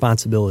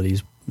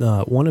responsibilities.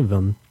 One of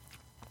them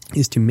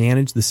is to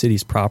manage the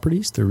city's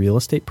properties, the real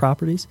estate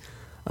properties.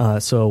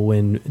 So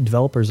when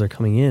developers are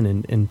coming in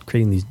and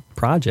creating these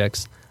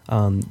projects,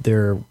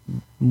 they're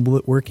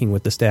working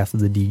with the staff of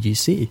the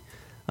DEGC.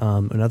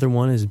 Another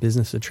one is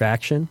business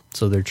attraction.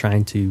 So they're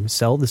trying to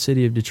sell the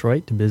city of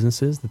Detroit to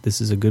businesses that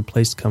this is a good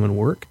place to come and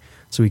work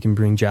so we can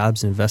bring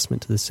jobs and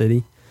investment to the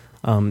city.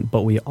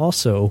 But we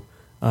also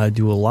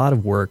do a lot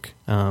of work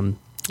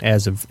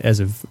as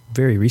of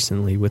very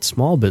recently with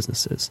small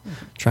businesses,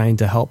 trying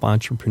to help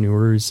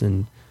entrepreneurs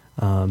and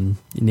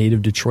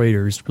native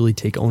Detroiters really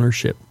take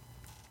ownership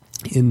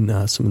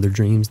in some of their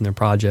dreams and their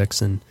projects.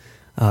 And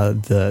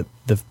the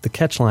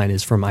catch line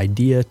is from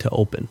idea to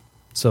open.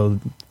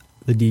 So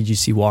the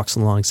DEGC walks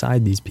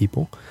alongside these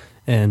people,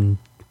 and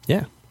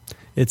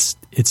it's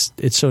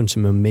shown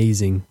some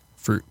amazing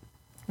fruit.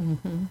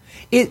 Mm-hmm.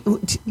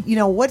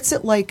 What's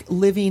it like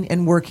living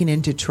and working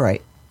in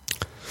Detroit?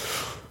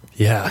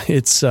 Yeah,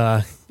 it's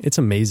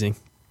amazing.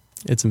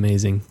 It's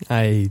amazing.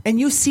 And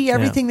you see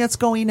everything that's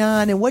going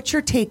on, and what's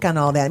your take on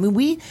all that? I mean,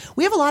 we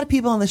have a lot of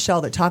people on the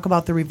show that talk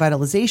about the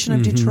revitalization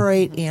of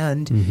Detroit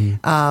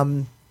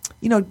and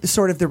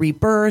sort of the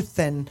rebirth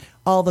and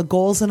all the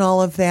goals and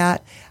all of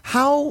that.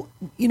 How,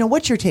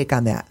 what's your take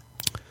on that?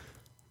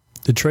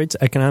 Detroit's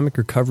economic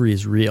recovery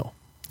is real,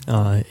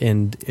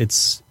 and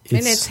it's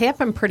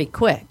happened pretty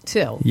quick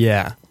too.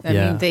 Yeah, I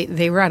mean,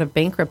 they were out of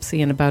bankruptcy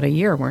in about a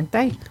year, weren't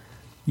they?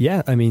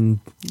 Yeah, I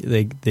mean,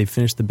 they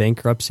finished the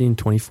bankruptcy in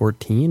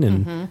 2014,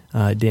 and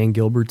Dan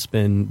Gilbert's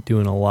been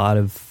doing a lot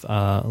of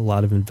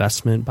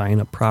investment, buying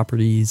up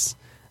properties.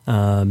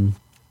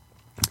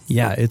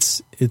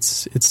 It's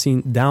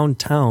seen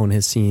downtown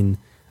has seen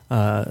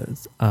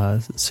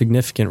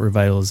significant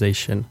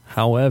revitalization.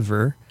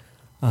 However,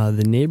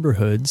 the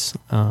neighborhoods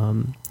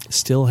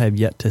still have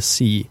yet to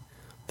see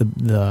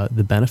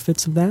the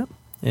benefits of that,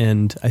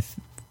 and I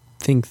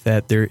think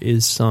that there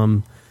is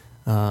some.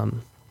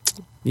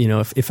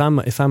 If I'm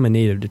a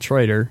native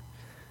Detroiter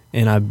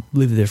and I've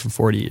lived there for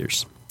 40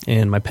 years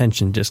and my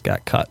pension just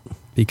got cut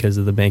because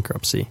of the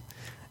bankruptcy,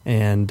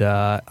 and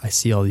I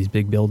see all these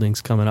big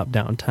buildings coming up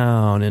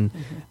downtown, and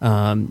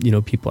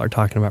people are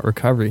talking about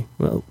recovery.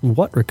 Well,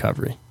 what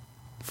recovery?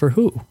 For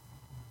who?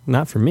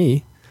 Not for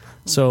me.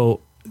 So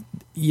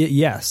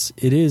yes,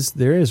 it is.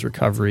 There is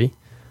recovery,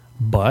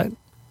 but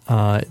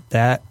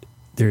that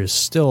there is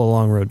still a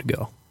long road to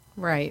go.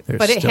 Right, There's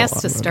but it still has a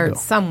to long road start go.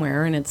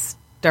 somewhere, and it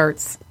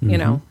starts,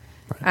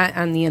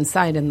 on the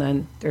inside, and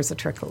then there's a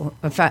trickle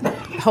effect,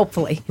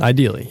 hopefully.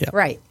 Ideally, yeah.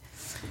 Right.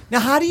 Now,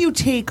 how do you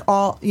take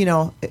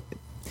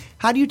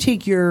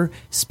your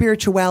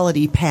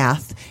spirituality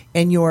path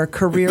and your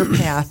career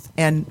path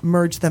and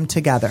merge them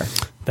together?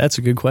 That's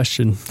a good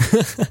question.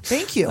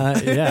 Thank you.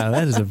 Yeah,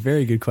 that is a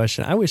very good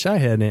question. I wish I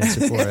had an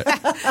answer for it.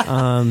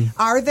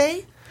 Are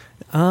they?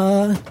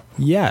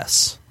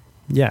 Yes.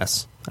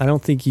 I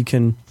don't think you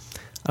can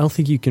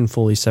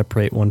fully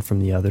separate one from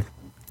the other.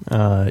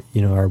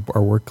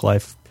 Our work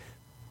life,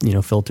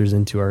 filters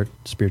into our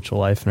spiritual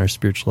life, and our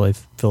spiritual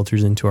life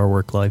filters into our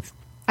work life.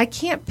 I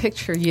can't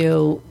picture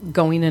you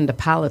going into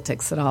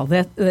politics at all.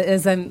 That,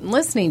 as I'm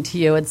listening to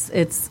you,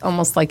 it's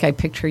almost like I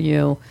picture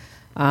you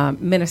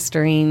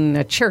ministering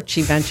a church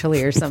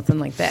eventually or something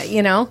like that,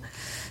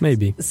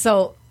 Maybe.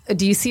 So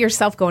do you see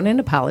yourself going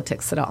into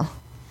politics at all?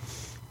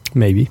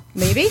 Maybe.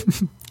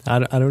 I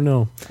don't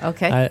know.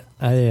 Okay.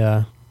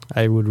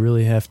 I would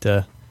really have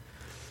to.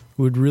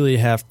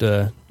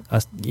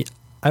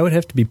 I would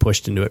have to be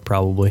pushed into it,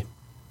 probably.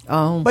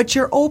 Oh, But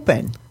you're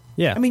open.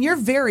 Yeah. I mean, you're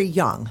very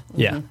young.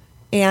 Yeah.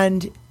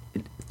 And,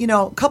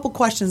 a couple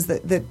questions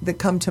that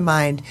come to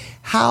mind.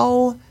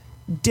 How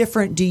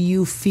different do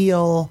you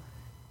feel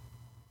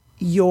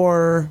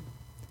your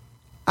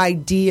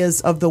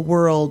ideas of the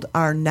world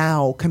are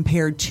now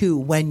compared to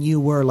when you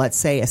were, let's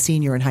say, a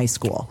senior in high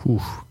school? Ooh,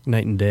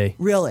 night and day.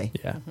 Really?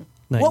 Yeah.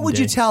 What would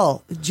you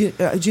tell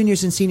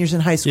juniors and seniors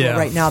in high school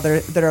right now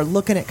that are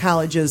looking at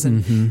colleges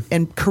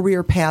and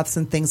career paths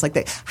and things like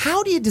that?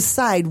 How do you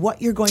decide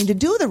what you're going to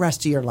do the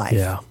rest of your life?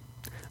 Yeah.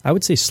 I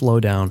would say slow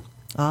down.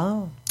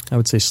 Oh. I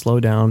would say slow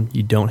down.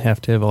 You don't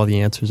have to have all the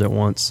answers at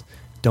once.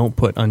 Don't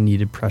put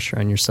unneeded pressure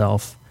on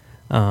yourself.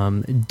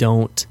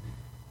 Don't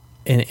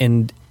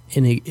and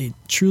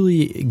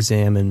truly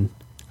examine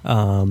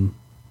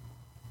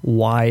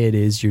why it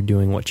is you're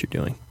doing what you're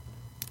doing,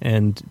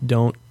 and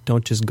don't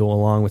just go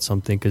along with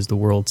something because the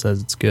world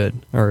says it's good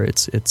or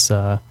it's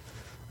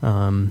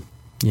don't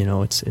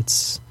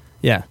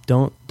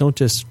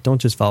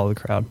just follow the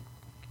crowd.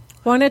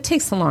 well, and it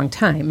takes a long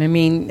time. I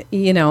mean,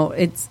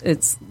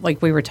 it's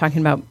like we were talking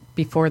about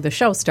before the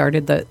show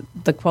started.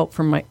 The quote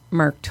from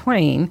Mark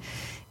Twain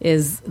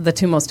is the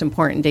two most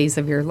important days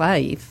of your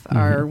life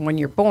are when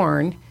you're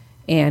born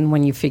and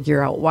when you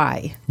figure out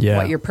why,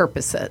 what your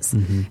purpose is.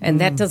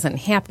 And that doesn't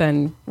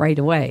happen right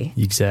away.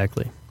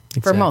 Exactly.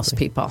 For most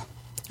people.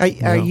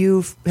 Have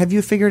you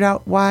figured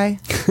out why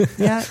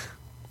yet?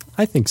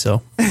 I think so.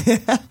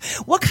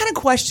 What kind of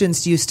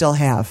questions do you still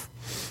have?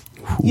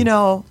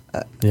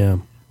 Yeah,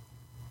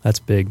 that's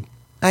big.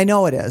 I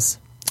know it is.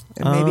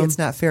 And maybe it's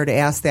not fair to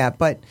ask that,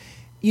 but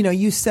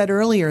you said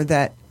earlier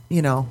that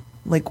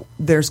like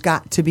there's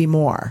got to be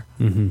more.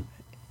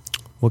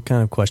 What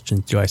kind of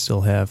questions do I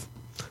still have?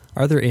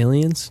 Are there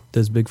aliens?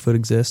 Does Bigfoot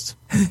exist?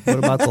 What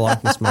about the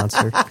Loch Ness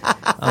Monster?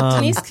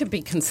 Denise could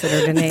be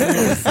considered an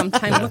alien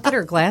sometime. Look at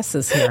her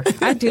glasses here.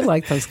 I do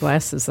like those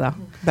glasses, though.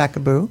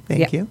 Backaboo,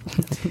 thank Yeah. you.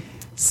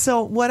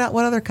 So what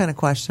other kind of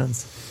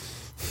questions?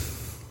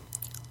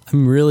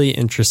 I'm really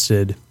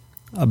interested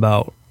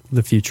about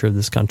the future of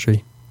this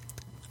country.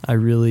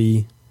 I'm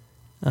really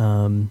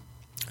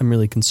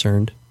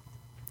concerned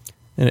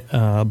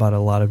about a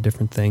lot of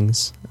different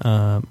things.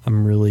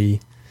 I'm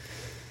really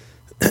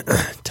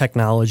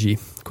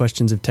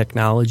questions of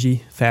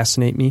technology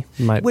fascinate me.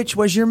 Which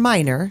was your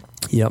minor.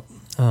 Yep.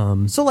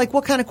 So like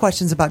what kind of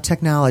questions about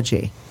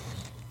technology?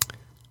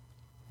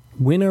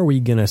 When are we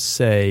going to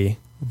say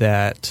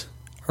that,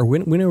 or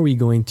when are we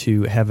going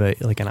to have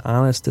an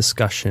honest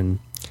discussion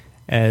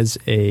as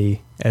a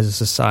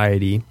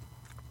society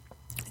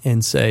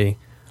and say,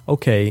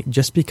 okay,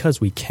 just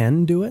because we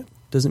can do it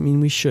doesn't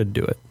mean we should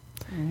do it.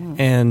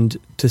 And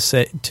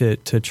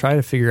to try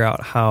to figure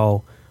out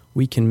how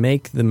we can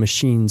make the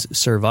machines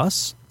serve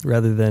us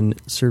rather than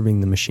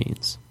serving the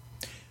machines.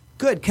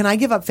 Good. Can I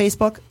give up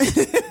Facebook?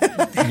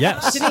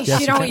 Yes. Denise, Yes,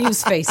 you don't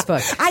use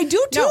Facebook. I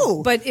do too.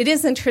 No, but it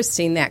is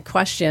interesting, that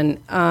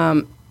question,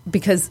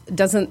 because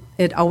doesn't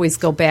it always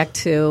go back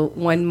to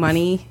when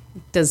money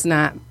does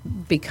not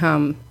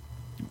become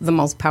the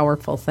most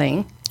powerful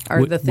thing,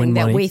 or the thing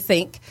that we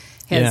think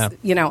has,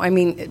 I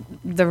mean,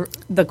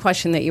 the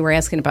question that you were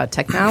asking about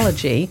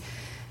technology,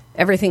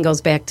 everything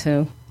goes back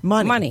to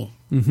money.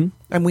 Mm-hmm.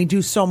 And we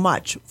do so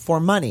much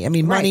for money. I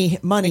mean,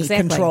 Right. money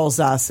Exactly. controls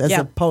us as Yeah.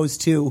 opposed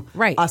to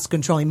Right. us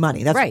controlling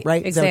money. That's right.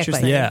 Is that what you're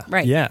Exactly. saying? Yeah.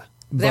 Right. Yeah.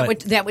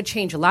 That would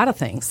change a lot of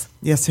things.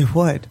 Yes, it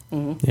would.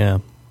 Yeah.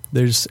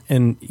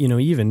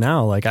 Even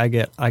now, like I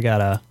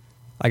got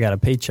a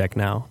paycheck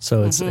now,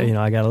 so it's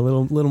I got a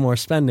little more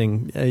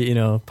spending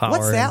power.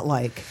 What's that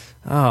like?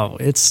 Oh,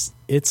 it's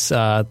It's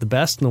the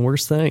best and the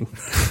worst thing.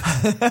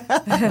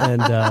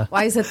 And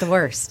why is it the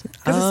worst?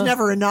 Because it's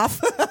never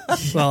enough.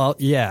 well,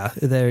 yeah,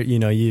 there.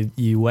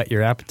 You whet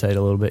your appetite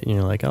a little bit, and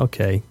you're like,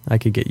 okay, I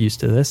could get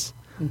used to this.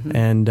 Mm-hmm.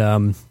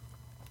 And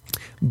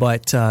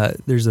but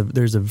there's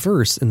a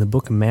verse in the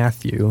book of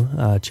Matthew,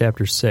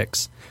 chapter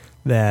 6,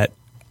 that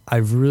I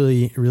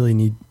really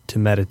need to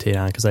meditate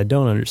on because I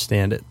don't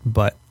understand it,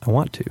 but I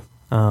want to.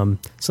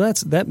 So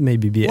that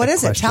maybe be what a is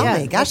question. it? Tell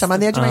me. Gosh, I'm on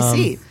the edge of my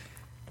seat.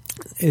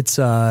 It's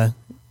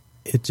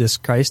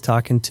just Christ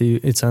talking to.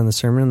 It's on the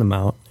Sermon on the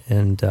Mount,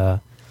 and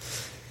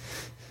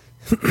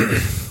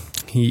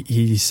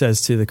he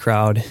says to the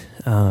crowd,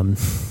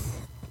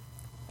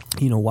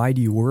 why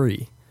do you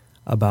worry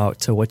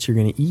about what you're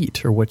going to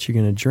eat or what you're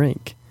going to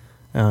drink?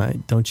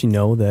 Don't you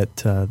know that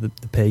the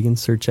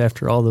pagans search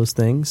after all those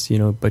things?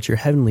 But your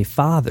heavenly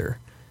Father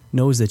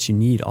knows that you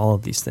need all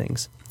of these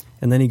things.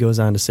 And then he goes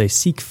on to say,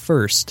 seek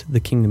first the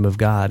kingdom of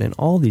God, and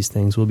all these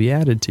things will be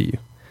added to you.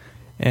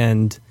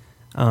 And,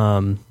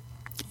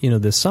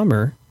 this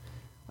summer,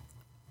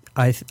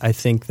 I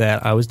think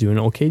that I was doing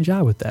an okay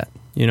job with that.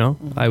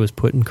 Mm-hmm. I was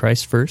putting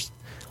Christ first,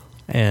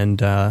 and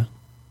God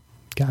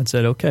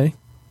said, okay,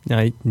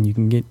 now you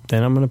can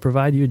then I'm going to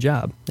provide you a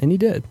job. And he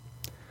did.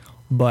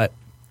 But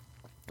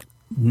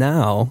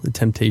now the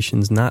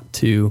temptation's not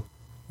to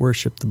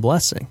worship the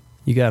blessing.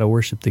 You got to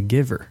worship the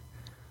giver,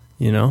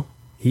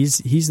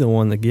 He's the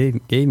one that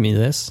gave me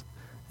this,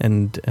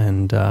 and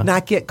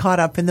not get caught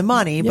up in the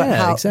money, but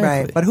how exactly.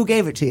 Right? But who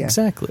gave it to you?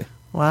 Exactly.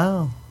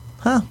 Wow,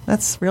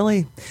 that's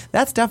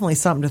definitely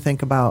something to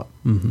think about.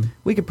 Mm-hmm.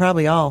 We could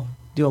probably all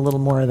do a little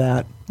more of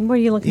that. What are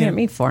you looking at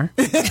me for?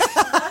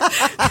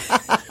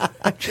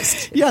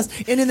 Yes,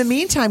 and in the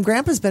meantime,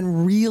 Grandpa's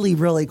been really,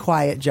 really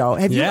quiet. Joe,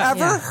 have you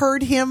ever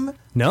heard him?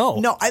 No.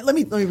 Let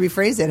me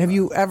rephrase it. Have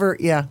you ever?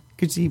 Yeah.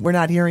 Because we're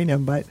not hearing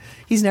him, but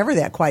he's never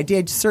that quiet.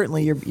 Dad,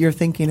 certainly you're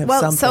thinking of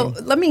something. So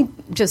let me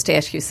just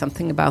ask you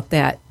something about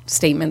that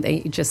statement that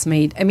you just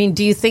made. I mean,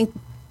 do you think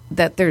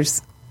that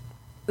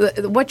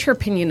what's your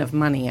opinion of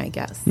money, I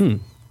guess?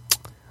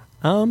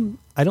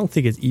 I don't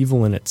think it's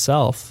evil in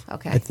itself.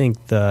 Okay. I think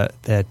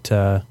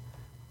that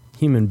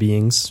human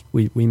beings,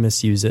 we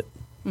misuse it.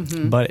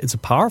 Mm-hmm. But it's a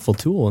powerful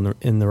tool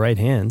in the right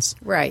hands.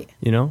 Right.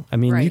 You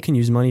can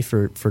use money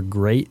for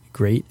great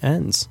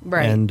ends.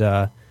 Right.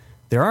 And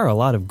there are a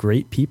lot of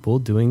great people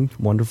doing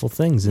wonderful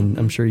things, and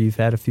I'm sure you've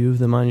had a few of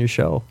them on your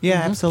show.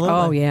 Yeah, absolutely.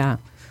 Oh, yeah.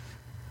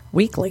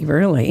 Weekly,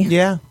 really.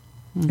 Yeah,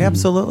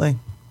 absolutely.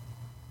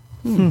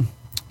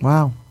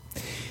 Wow.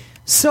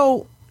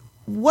 So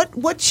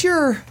what's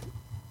your...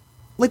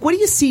 what do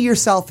you see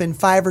yourself in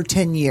 5 or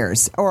 10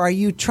 years? Or are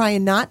you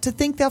trying not to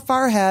think that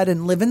far ahead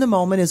and live in the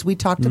moment, as we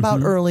talked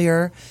about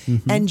earlier,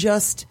 and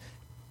just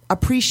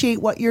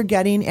appreciate what you're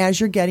getting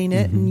as you're getting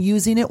it and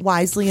using it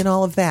wisely and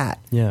all of that?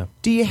 Yeah.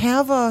 Do you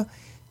have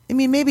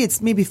maybe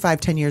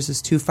 5-10 years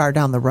is too far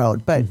down the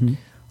road, but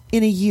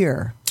in a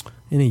year?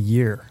 In a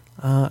year.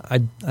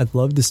 I'd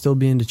love to still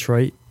be in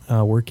Detroit,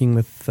 working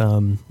with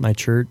my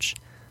church,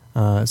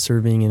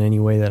 serving in any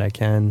way that I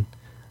can.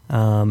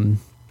 I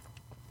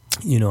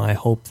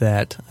hope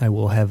that I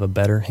will have a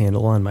better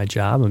handle on my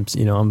job.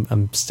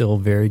 I'm still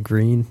very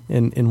green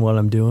in what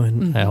I'm doing.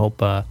 Mm-hmm. I hope,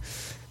 by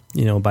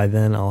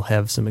then I'll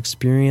have some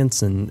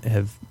experience and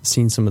have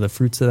seen some of the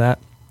fruits of that.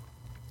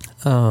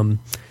 I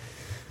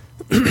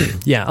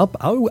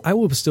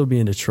will still be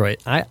in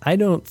Detroit. I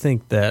don't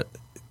think that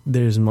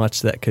there's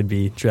much that could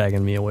be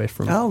dragging me away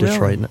from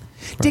Detroit. Really?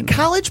 Did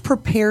college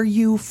prepare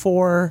you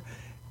for,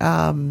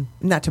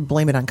 not to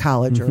blame it on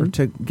college or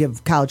to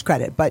give college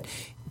credit, but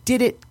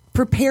did it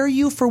prepare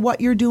you for what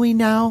you're doing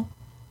now?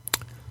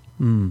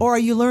 Or are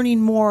you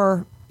learning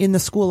more in the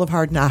school of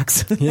hard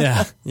knocks?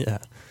 Yeah.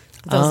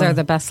 Those are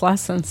the best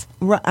lessons.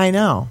 I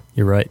know.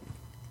 You're right.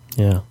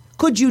 Yeah.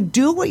 Could you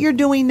do what you're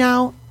doing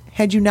now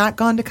had you not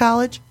gone to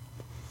college?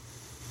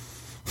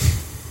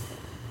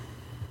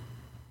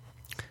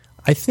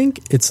 I think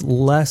it's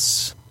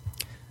less.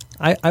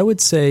 I would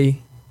say.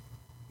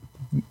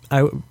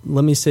 Let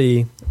me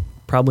say,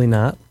 probably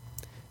not,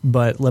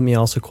 but let me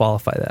also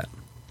qualify that.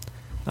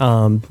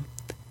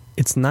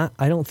 It's not.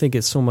 I don't think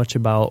it's so much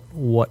about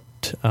what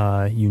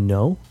you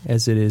know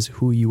as it is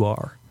who you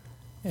are,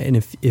 and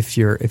if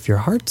your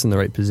heart's in the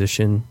right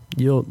position,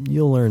 you'll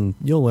learn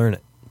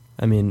it.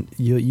 I mean,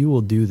 you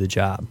will do the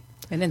job.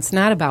 And it's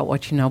not about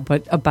what you know,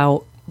 but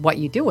about what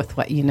you do with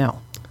what you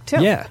know,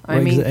 too. Yeah,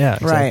 right.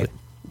 Exactly.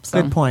 So.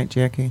 Good point,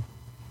 Jackie.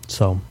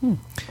 So,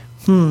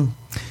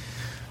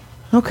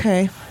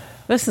 okay.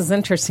 This is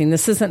interesting.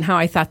 This isn't how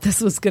I thought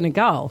this was going to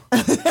go.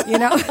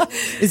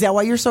 Is that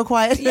why you're so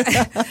quiet?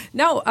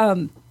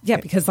 No.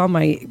 Because all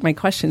my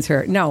questions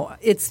here. No,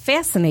 it's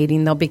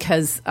fascinating though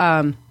because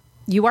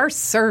you are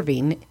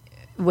serving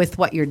with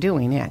what you're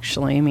doing.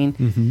 Actually, I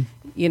mean,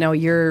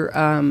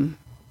 you're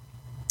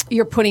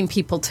putting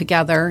people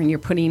together and you're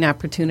putting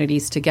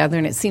opportunities together,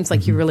 and it seems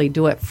like you really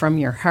do it from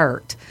your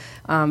heart.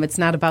 It's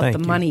not about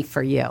money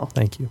for you.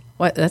 Thank you.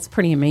 That's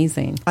pretty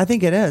amazing. I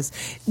think it is.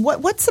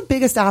 What's the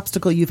biggest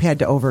obstacle you've had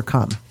to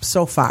overcome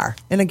so far?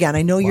 And again,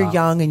 I know you're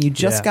young and you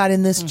just got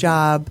in this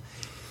job.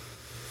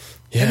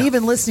 And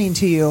even listening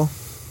to you,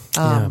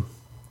 I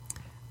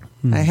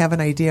have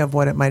an idea of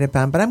what it might have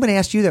been. But I'm going to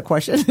ask you that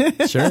question.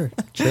 Sure.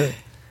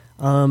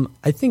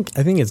 I think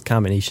it's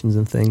combinations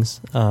of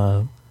things.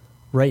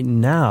 Right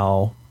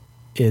now,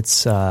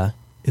 I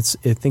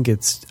think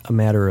it's a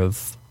matter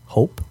of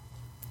hope.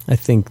 I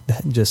think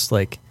that just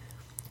like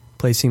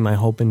placing my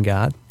hope in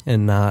God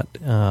and not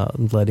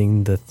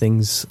letting the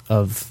things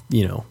of,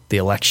 the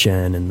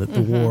election and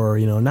the war,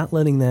 not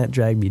letting that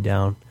drag me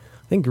down.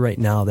 I think right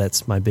now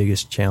that's my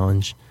biggest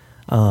challenge.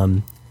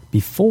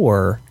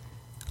 Before,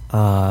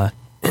 that's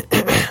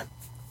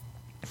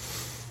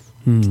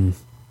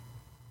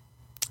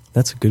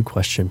a good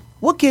question.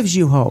 What gives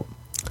you hope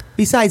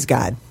besides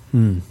God?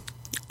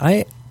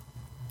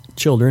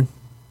 Children.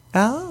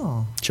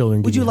 Oh,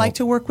 children. Would you like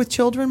to work with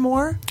children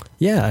more?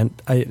 Yeah,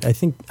 I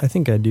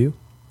think I do.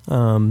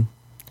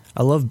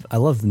 I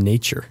love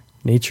nature.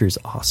 Nature is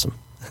awesome,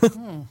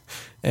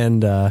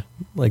 and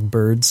like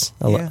birds.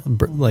 I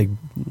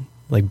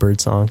like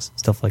bird songs,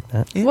 stuff like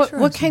that.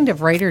 What kind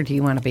of writer do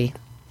you want to be?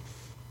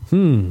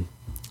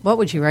 What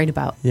would you write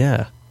about?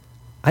 Yeah,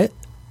 I'd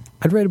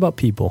write about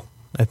people.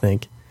 I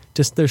think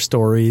just their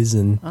stories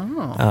and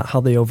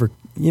how they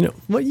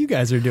what you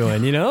guys are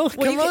doing.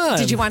 Come on.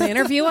 Did you want to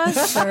interview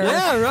us? Or?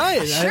 Yeah,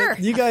 right. Sure.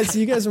 You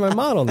guys are my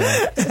model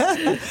now.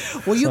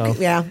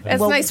 It's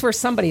nice we're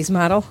somebody's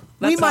model.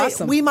 That's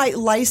awesome. We might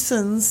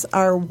license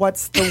our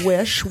 "What's the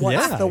Wish,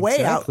 What's the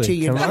Way" out to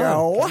you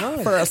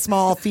for a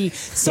small fee.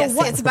 So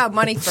yes, it's about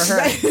money for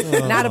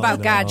her, not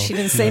about God. She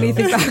didn't say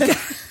anything about God.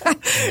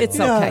 It's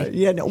okay.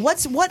 Yeah. No.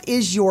 What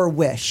is your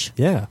wish?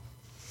 Yeah.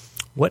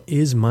 What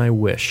is my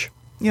wish?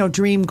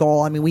 Dream,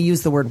 goal. I mean, we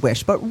use the word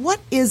wish, but what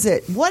is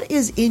it? What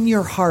is in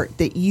your heart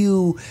that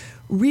you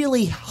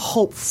really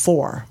hope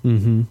for?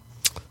 Mm-hmm.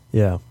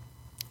 Yeah.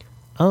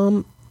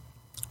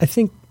 I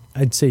think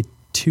I'd say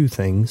two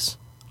things.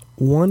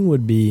 One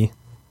would be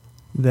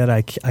that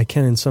I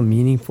can, in some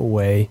meaningful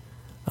way,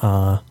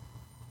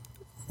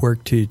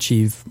 work to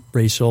achieve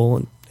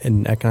racial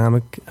and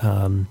economic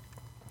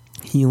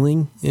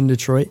healing in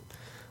Detroit.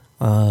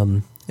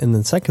 And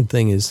the second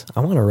thing is I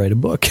want to write a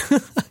book.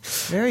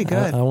 Very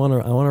good. I want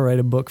to write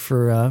a book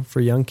for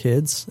young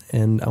kids,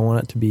 and I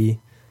want it to be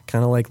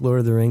kind of like Lord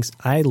of the Rings.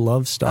 I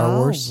love Star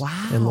Wars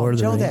and Lord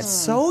of the Rings. Joe, that's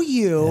so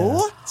you.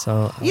 Yeah.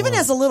 So even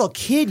as a little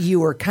kid, you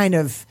were kind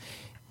of,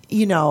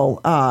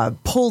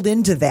 pulled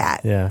into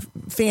that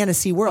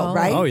fantasy world,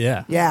 right? Oh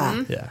yeah, yeah,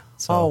 Mm-hmm. yeah.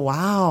 So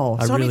wow.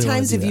 So really many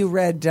times have you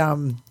read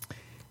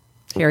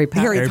Harry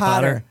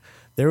Potter?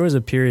 There was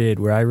a period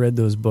where I read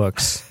those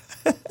books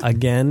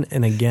again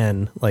and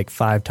again, like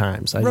 5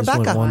 times. I just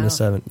went 1 to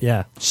 7.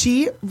 Yeah.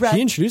 She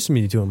introduced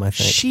me to them, I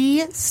think.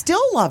 She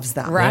still loves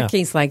them.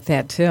 Rocky's like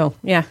that, too.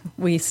 Yeah.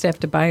 We used to have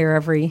to buy her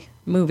every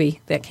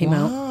movie that came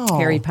out.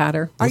 Harry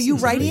Potter. Are you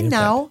writing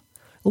now?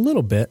 A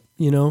little bit.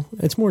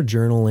 It's more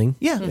journaling.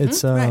 Yeah.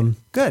 It's right.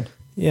 Good.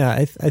 Yeah.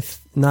 I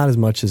not as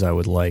much as I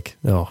would like.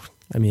 Oh,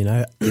 I mean,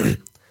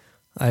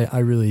 I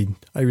really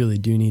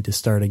do need to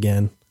start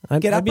again.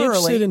 I'd be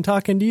interested in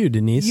talking to you,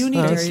 Denise. You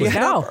need to get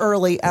up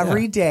early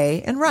every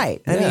day and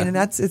write. I mean, and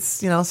it's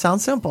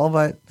sounds simple,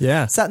 but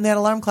setting that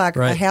alarm clock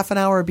a half an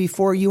hour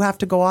before you have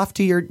to go off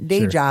to your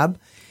day job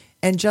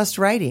and just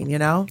writing,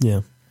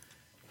 Yeah.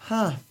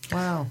 Huh.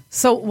 Wow.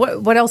 So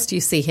what else do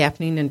you see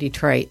happening in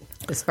Detroit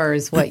as far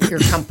as what your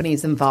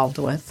company's involved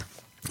with?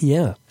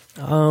 Yeah.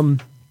 I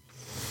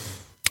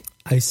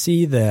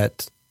see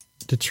that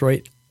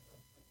Detroit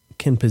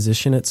can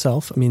position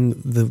itself. I mean,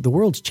 the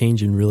world's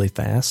changing really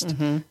fast,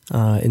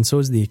 and so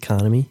is the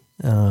economy.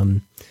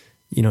 You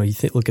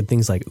look at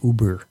things like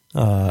Uber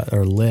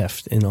or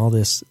Lyft and all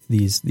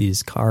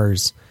these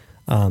cars,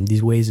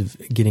 these ways of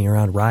getting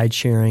around, ride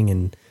sharing,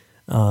 and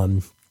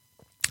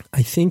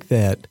I think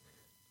that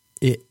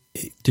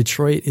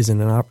Detroit is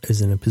in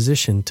a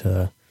position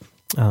to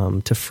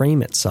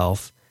frame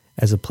itself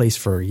as a place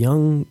for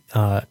young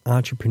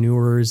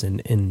entrepreneurs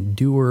and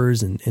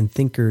doers and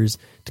thinkers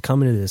to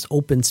come into this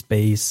open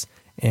space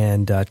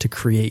and to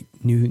create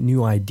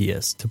new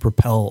ideas to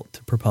propel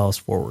us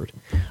forward.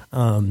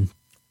 And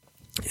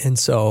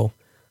so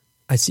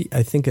I've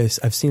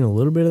seen a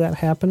little bit of that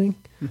happening,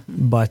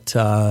 but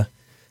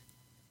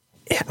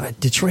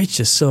Detroit's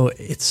just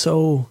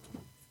so.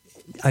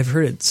 I've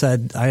heard it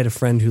said. I had a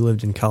friend who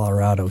lived in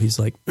Colorado. He's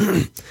like,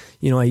 I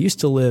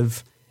used to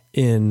live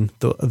in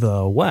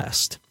the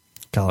West,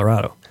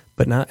 Colorado,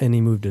 and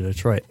he moved to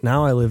Detroit.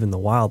 Now I live in the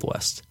Wild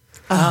West.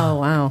 Oh,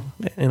 wow.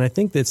 And I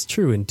think that's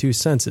true in two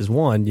senses.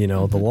 One, the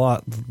law,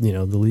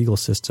 the legal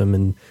system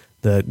and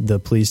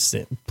the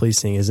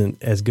policing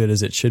isn't as good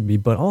as it should be,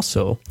 but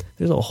also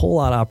there's a whole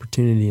lot of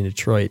opportunity in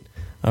Detroit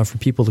for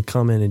people to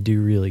come in and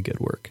do really good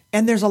work.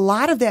 And there's a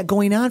lot of that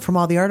going on from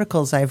all the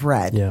articles I've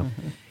read. Yeah.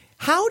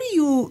 How do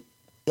you...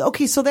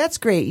 Okay, so that's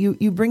great.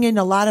 You bring in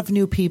a lot of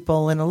new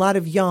people and a lot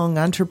of young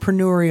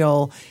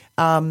entrepreneurial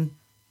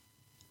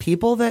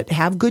people that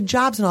have good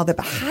jobs and all that.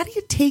 But how do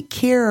you take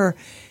care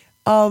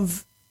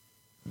of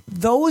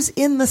those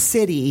in the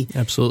city?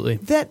 Absolutely.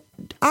 That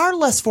are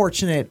less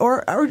fortunate,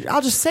 or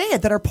I'll just say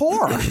it, that are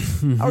poor,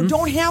 or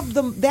don't have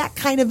that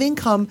kind of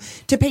income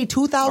to pay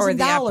 $2,000 or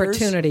the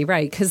opportunity,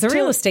 right? Because the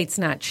real estate's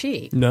not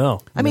cheap.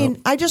 No. I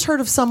mean, I just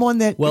heard of someone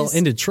that. Well,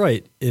 in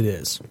Detroit, it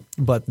is,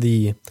 but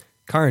the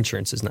car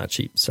insurance is not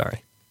cheap.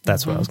 Sorry,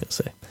 that's what I was going to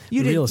say.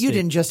 You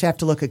didn't just have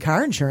to look at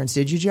car insurance,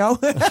 did you, Joe?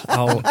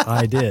 Oh,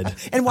 I did.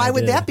 And why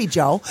would that be,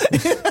 Joe?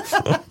 Did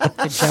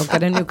Joe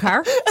get a new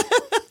car?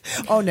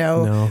 Oh,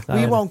 no.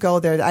 We won't go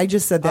there. I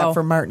just said that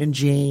for Martin and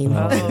Jean.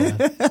 Oh,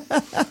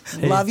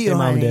 yeah. Love you, hey,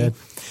 Mom, honey. Dad.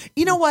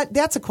 You know what?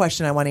 That's a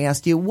question I want to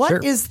ask you.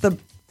 What's the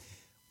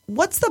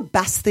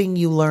best thing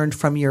you learned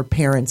from your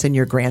parents and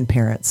your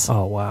grandparents?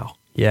 Oh, wow.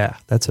 Yeah,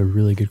 that's a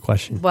really good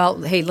question.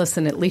 Well, hey,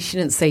 listen, at least you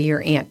didn't say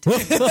your aunt.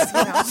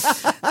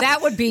 That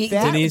would be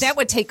Denise, that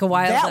would take a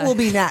while. That will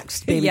be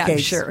next, baby yeah,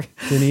 cakes. sure.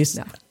 Denise,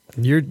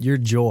 your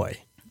joy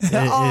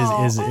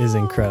is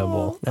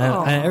incredible.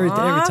 Every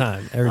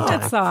time.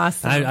 That's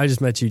awesome. I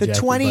just met you, The Jackie,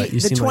 $20 but you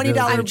seem like a $20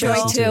 really good bill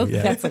person, too.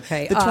 Yeah. That's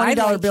okay. The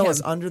 $20 bill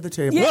is under the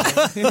table.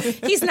 Yeah.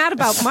 He's not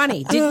about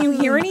money. Didn't you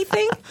hear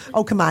anything?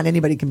 Oh, come on.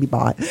 Anybody can be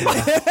bought.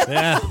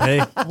 Yeah,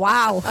 hey.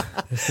 Wow.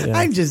 Yeah.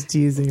 I'm just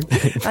teasing.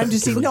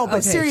 No, but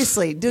Okay.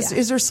 seriously,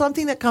 is there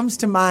something that comes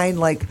to mind,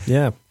 like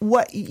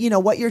what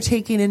you're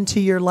taking into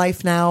your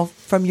life now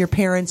from your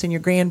parents and your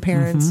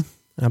grandparents?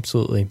 Mm-hmm.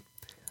 Absolutely.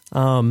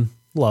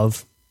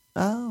 Love.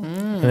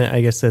 Oh.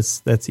 I guess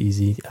that's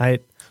easy.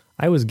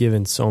 I was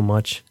given so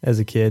much as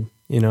a kid.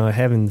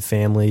 Having the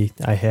family,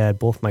 I had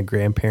both my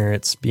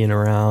grandparents being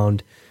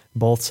around,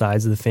 both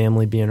sides of the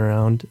family being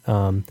around.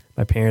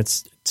 My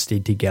parents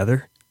stayed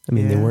together. I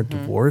mean, they weren't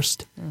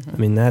divorced. I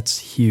mean, that's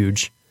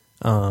huge.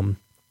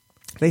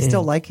 They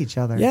still like each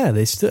other. Yeah,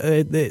 they still.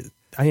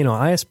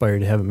 I aspire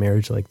to have a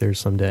marriage like theirs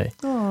someday.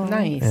 Oh,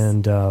 nice.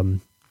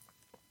 And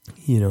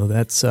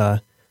that's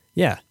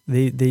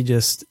they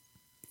just.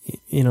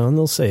 And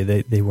they'll say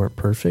they weren't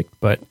perfect,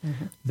 but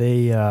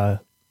they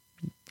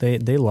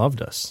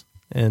loved us,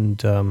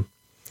 and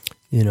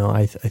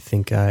I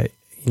think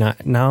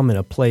now I'm in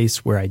a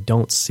place where I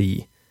don't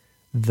see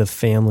the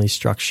family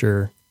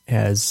structure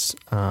as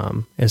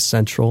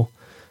central,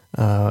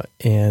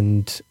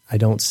 and I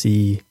don't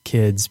see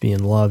kids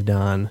being loved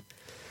on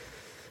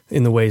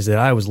in the ways that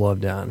I was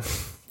loved on,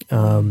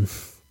 and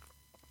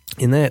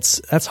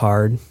that's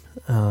hard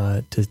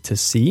to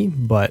see,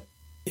 but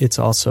it's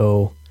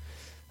also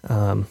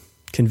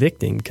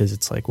convicting, because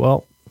it's like,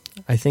 well,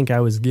 I think I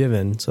was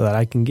given so that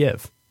I can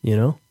give,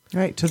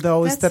 Right, to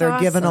those That's that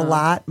are given a awesome.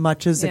 lot,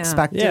 much is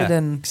expected. Yeah,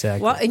 and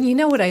exactly. Well, and you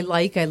know what I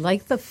like? I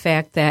like the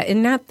fact that,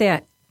 and not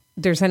that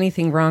there's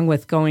anything wrong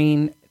with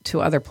going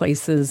to other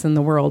places in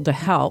the world to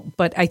help,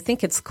 but I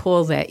think it's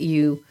cool that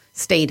you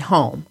stayed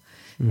home.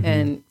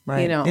 And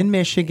right. In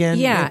Michigan.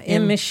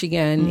 in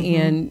Michigan,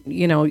 and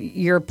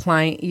you're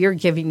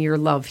giving your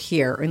love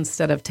here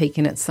instead of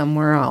taking it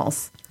somewhere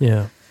else.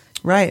 Yeah.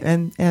 Right,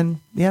 and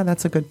yeah,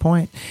 that's a good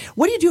point.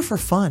 What do you do for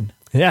fun?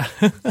 Yeah.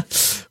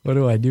 What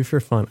do I do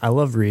for fun? I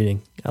love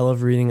reading. I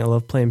love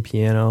playing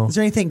piano. Is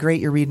there anything great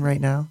you're reading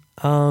right now?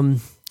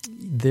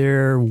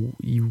 There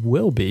you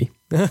will be.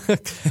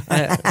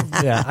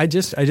 I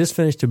just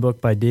finished a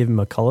book by David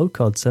McCullough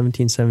called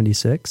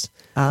 1776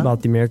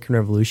 about the American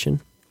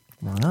Revolution.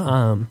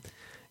 Wow.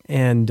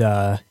 And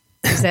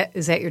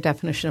Is that your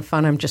definition of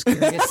fun? I'm just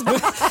curious.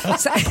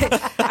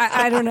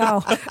 I don't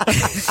know.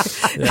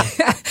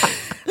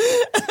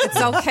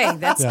 It's okay.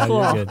 That's Yeah,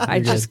 cool. you're good. I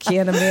You're just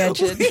can't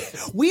imagine.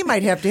 We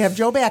might have to have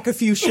Joe back a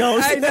few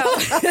shows. I know.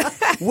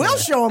 We'll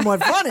show him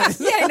what fun is.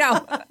 Yeah, I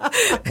know.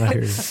 I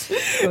hear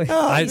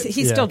you.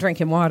 He's still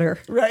drinking water.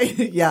 Right.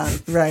 Yeah,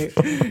 right.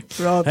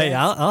 Hey,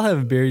 I'll have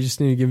a beer. You just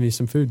need to give me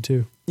some food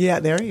too. Yeah,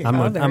 there you go. I'm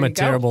a you go.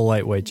 terrible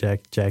lightweight,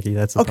 Jackie.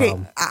 That's the Okay,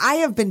 problem. I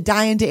have been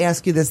dying to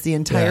ask you this the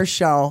entire Yeah.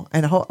 show,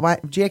 and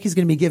Jackie's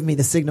going to be giving me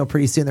the signal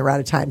pretty soon. They're out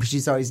of time because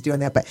she's always doing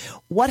that. But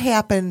what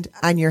happened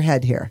on your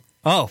head here?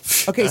 Oh,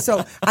 Okay,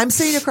 so I'm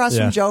sitting across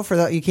Yeah. from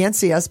Joe. You can't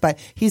see us, but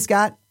he's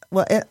got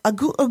a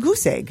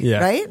goose egg, Yeah.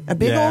 right? A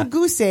big Yeah. old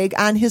goose egg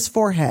on his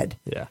forehead.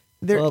 yeah.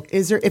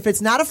 Is there? If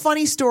it's not a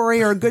funny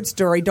story or a good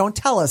story, don't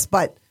tell us.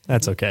 But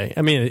That's okay.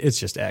 I mean, it's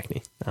just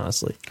acne,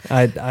 honestly.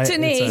 It's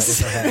Denise.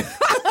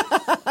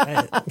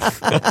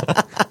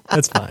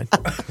 that's fine.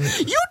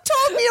 you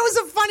told me it was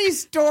a funny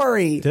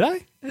story. Did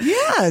I?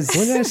 Yes.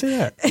 When did I say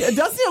that? Doesn't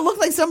it look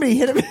like somebody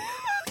hit him?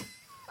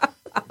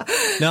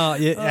 No,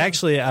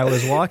 actually, I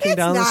was walking It's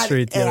down the not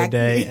street the other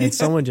day, acne. and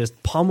someone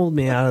just pummeled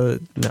me out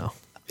of the. No.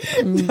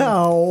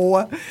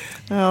 No.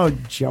 Oh,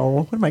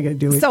 Joe, what am I going to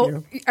do with So,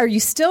 you? are you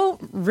still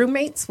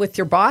roommates with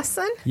your boss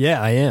then?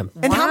 Yeah, I am.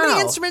 And how many Wow.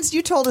 instruments?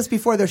 You told us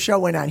before the show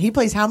went on. He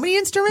plays how many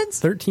instruments?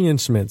 13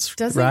 instruments.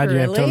 Does he Rod, you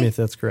have to tell really? me if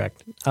that's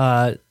correct.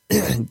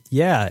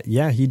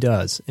 Yeah, he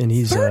does, and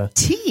he's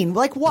 13.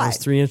 Like what? has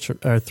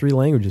three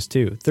languages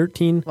too.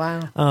 13.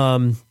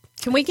 Wow.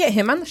 Can we get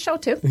him on the show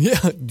too? Yeah.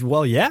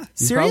 Well, yeah.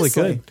 You probably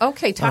Seriously? could.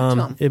 Okay, talk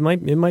to him. It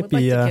might We'd like be.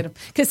 to get him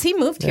because he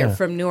moved here yeah.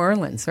 from New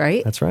Orleans,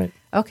 right? That's right.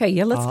 Okay,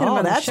 yeah, let's get him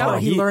on the that's show. why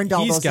he learned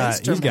all he's those got, He's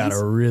got instruments.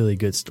 a really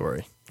good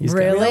story. He's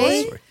got a Really?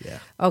 good story. Yeah.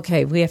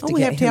 Okay, we have to we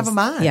get have to have him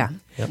on. Yeah.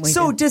 Yep.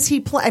 So does he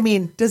play? I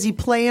mean, does he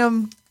play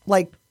them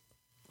like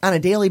on a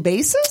daily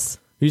basis?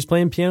 He was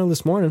playing piano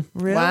this morning.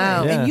 Really?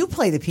 Wow. Yeah. And you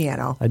play the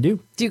piano? I do.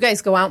 Do you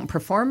guys go out and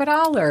perform at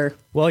all, or?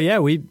 Well, yeah,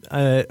 we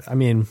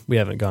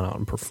haven't gone out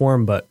and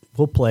performed, but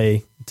we'll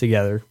play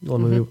together.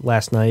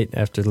 Last night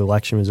after the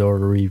election was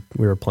over, we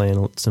were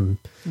playing some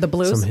The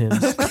blues? some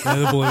hymns. Yeah,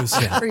 the blues.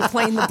 Yeah, Are you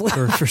playing the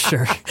blues? for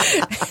sure.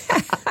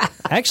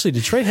 Actually,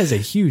 Detroit has a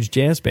huge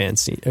jazz band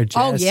scene. Or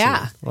jazz Oh,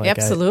 yeah, scene. Like,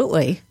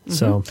 absolutely.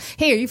 So,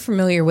 Hey, are you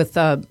familiar with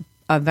a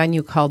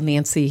venue called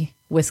Nancy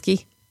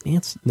Whiskey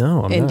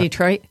no, I'm in not.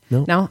 Detroit?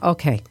 No. No?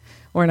 Okay.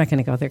 We're not going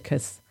to go there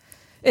because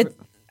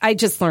I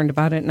just learned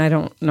about it and I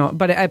don't know.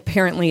 But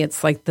apparently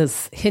it's like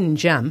this hidden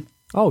gem.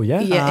 Oh, yeah.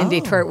 Yeah, in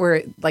Detroit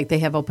where like they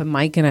have open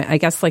mic. And I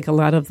guess like a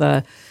lot of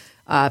the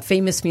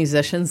famous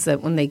musicians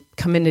that when they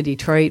come into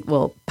Detroit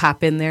will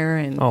pop in there.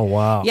 And Oh,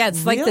 wow. yeah,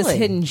 it's like this Really?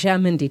 hidden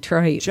gem in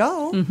Detroit.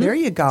 Joe, there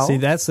you go. See,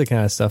 that's the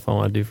kind of stuff I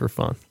want to do for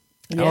fun.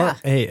 Yeah.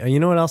 Hey,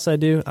 you know what else I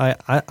do?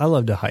 I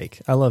love to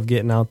hike. I love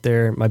getting out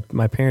there.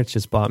 My parents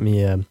just bought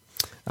me a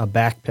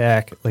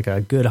backpack, like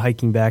a good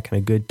hiking bag and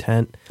a good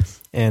tent.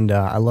 And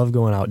I love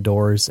going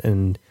outdoors.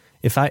 And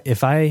if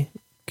I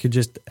could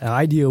just, an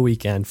ideal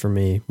weekend for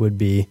me would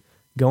be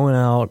going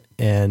out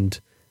and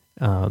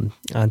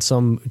on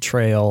some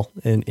trail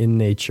in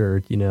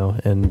nature,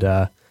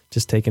 and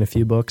just taking a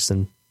few books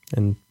and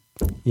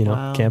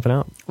Wow. camping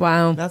out.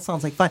 Wow. That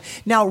sounds like fun.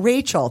 Now,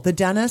 Rachel, the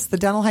dentist, the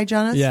dental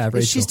hygienist, Yeah,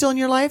 is she Rachel. still in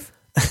your life?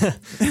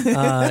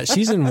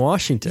 She's in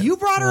Washington. You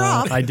brought her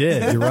up. I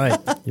did. You're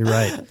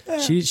right.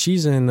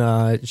 She's in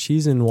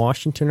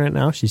Washington right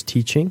now. She's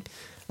teaching.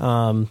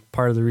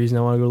 Part of the reason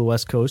I want to go to the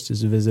West Coast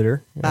is to visit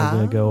her. I'm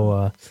going to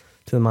go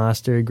to the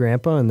monastery of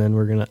Grandpa, and then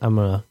I'm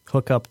gonna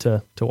hook up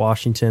to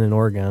Washington and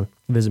Oregon,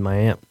 visit my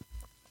aunt.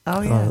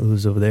 Oh yeah,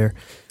 who's over there.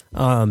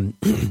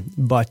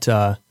 But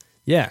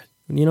yeah,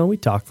 we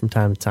talk from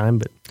time to time.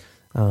 But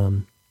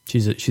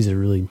she's a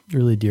really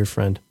really dear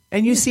friend.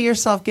 And you see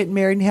yourself getting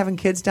married and having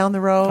kids down the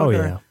road? Oh or?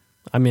 yeah.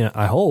 I mean,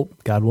 I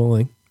hope, God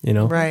willing,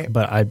 Right.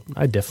 But I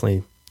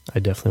definitely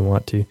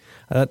want to.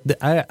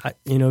 I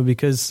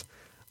because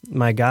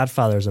my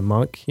godfather's a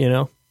monk,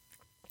 and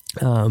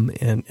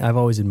I've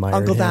always admired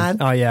Uncle him. Don?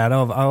 Oh yeah,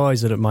 I've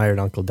always admired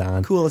Uncle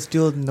Don. Coolest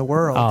dude in the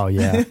world. Oh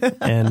yeah,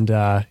 and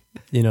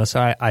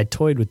so I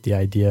toyed with the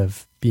idea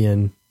of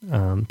being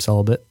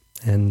celibate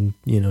and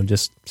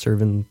just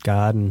serving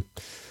God and.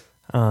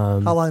 How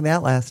long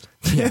that last?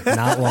 Yeah,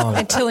 not long.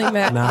 Until he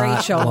met Not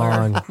Rachel.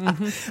 long.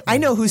 I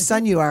know whose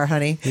son you are,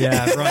 honey.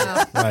 Yeah,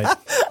 right.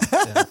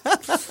 Yeah.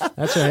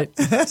 That's right.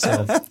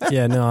 So,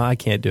 yeah, no, I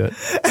can't do it.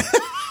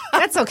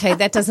 That's okay.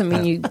 That doesn't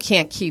mean you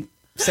can't keep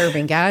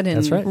serving God and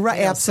That's right.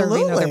 Right, serving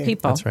absolutely. other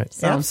people. That's right.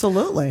 So,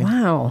 Absolutely.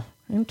 wow,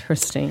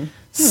 interesting.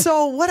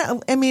 So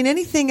what? I mean,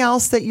 anything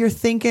else that you're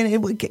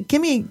thinking? Give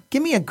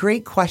me a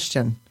great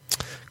question.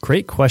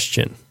 Great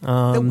question.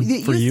 That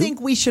For you think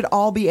we should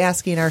all be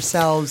asking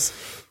ourselves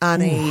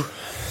on a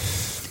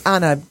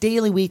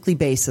daily, weekly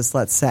basis?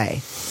 Let's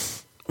say,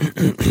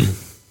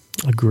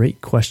 a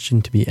great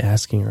question to be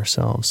asking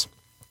ourselves.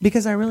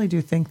 because I really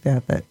do think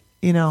that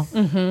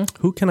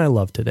Who can I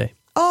love today?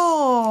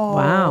 Oh,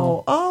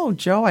 Wow. Oh,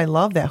 Joe, I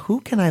love that. Who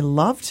can I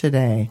love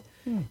today?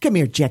 Come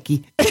here,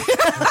 Jackie.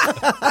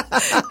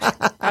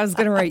 I was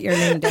going to write your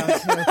name down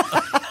too,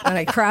 and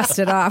I crossed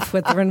it off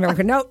with the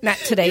remember. Nope, not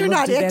today. You're we'll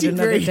not do that acting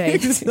another very day.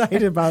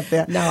 excited about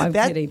that. No, I'm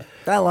kidding.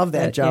 I love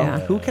that, Joe. Yeah.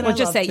 Who can well, I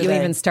just love that you today?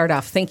 even start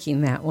off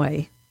thinking that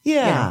way.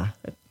 Yeah.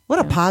 What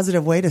a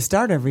positive way to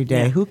start every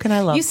day. Yeah. Who can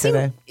I love you seem,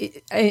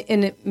 today?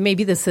 and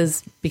maybe this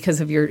is because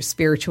of your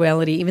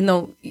spirituality, even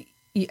though,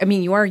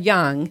 you are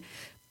young,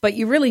 but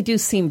you really do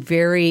seem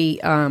very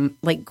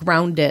like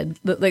grounded.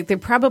 Like there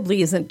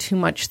probably isn't too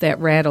much that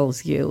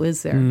rattles you,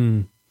 is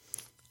there?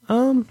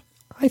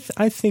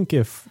 I think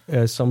if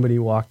somebody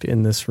walked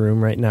in this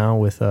room right now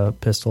with a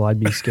pistol, I'd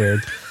be scared.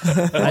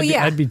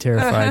 I'd be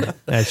terrified,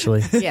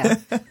 actually. Yeah.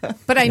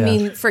 But I Yeah.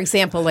 mean, for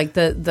example, like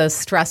the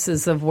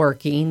stresses of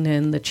working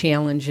and the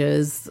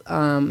challenges,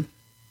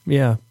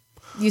 Yeah.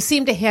 you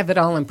seem to have it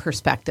all in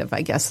perspective,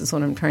 I guess is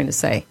what I'm trying to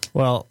say.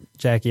 Well,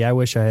 Jackie, I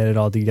wish I had it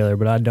all together,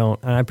 but I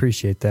don't, and I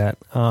appreciate that.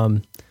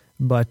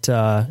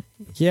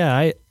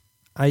 Yeah,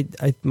 I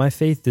my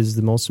faith is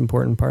the most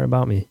important part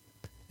about me,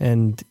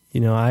 and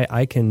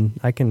I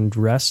can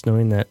rest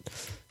knowing that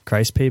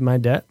Christ paid my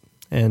debt,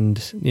 and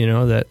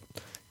that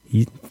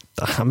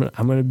I'm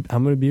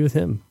gonna be with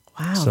Him.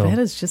 Wow, So- that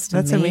is just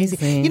That's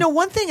amazing.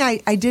 One thing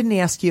I didn't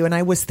ask you, and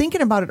I was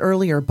thinking about it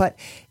earlier, but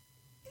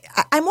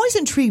I'm always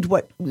intrigued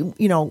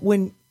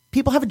when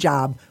people have a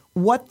job,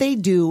 what they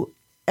do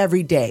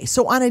every day.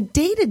 So on a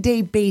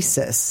day-to-day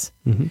basis,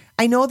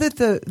 I know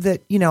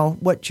that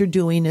what you're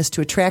doing is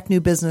to attract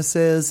new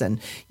businesses and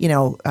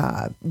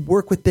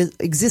work with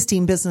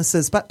existing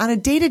businesses. But on a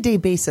day-to-day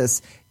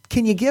basis,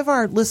 can you give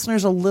our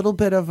listeners a little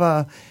bit of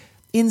a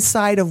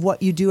insight of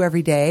what you do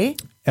every day?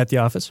 At the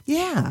office?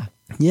 Yeah.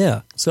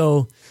 Yeah.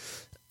 So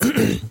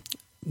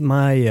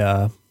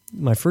my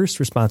first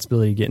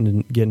responsibility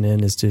getting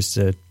in is just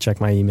to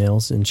check my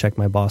emails and check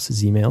my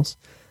boss's emails.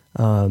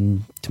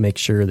 to make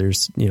sure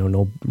there's,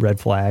 no red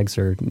flags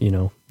or,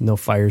 no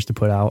fires to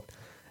put out.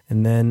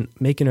 And then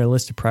making our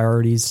list of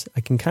priorities,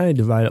 I can kind of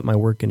divide up my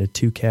work into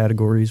two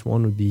categories.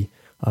 One would be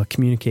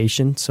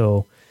communication.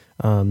 So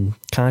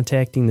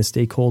contacting the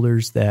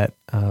stakeholders that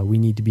we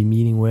need to be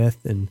meeting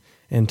with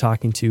and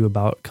talking to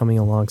about coming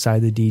alongside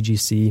the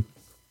DGC.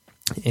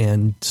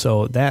 And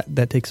so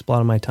that takes a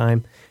lot of my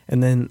time.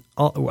 And then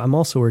I'm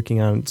also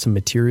working on some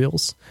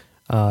materials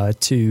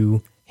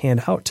to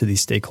hand out to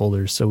these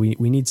stakeholders. So we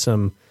need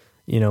some,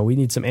 we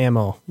need some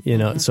ammo,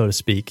 so to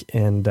speak.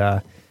 And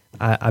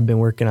I've been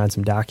working on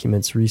some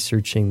documents,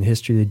 researching the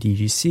history of the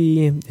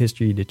DGC,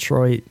 history of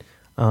Detroit,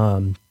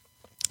 in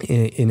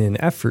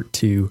an effort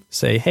to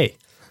say, hey,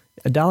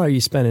 $1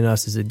 you spend in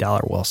us is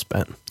 $1 well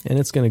spent, and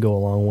it's going to go a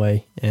long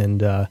way.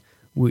 And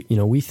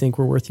we think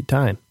we're worth your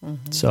time.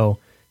 Mm-hmm. So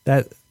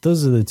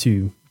those are the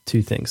two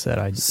things that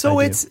I. So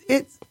I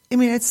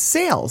it's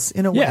sales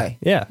in a way.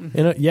 Yeah,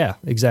 yeah,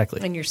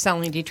 exactly. And you're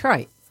selling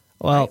Detroit.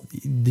 Well,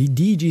 right? The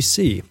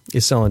DGC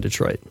is selling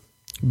Detroit,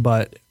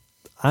 but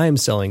I'm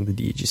selling the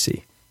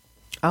DGC.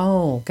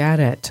 Oh, got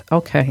it.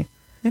 Okay.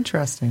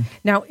 Interesting.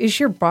 Now, is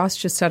your boss,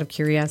 just out of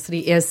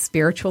curiosity, as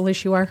spiritual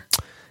as you are?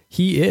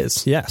 He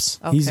is, yes.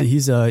 Okay.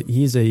 He's a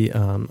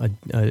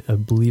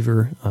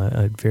believer,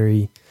 a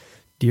very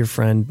dear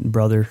friend,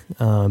 brother.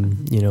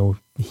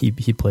 He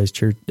plays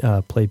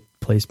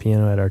plays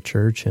piano at our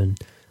church, and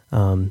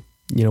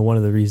one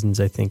of the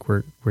reasons I think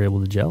we're able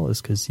to gel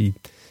is because he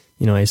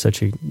has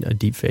such a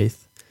deep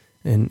faith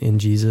in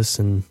Jesus,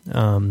 and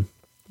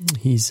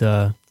he's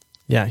been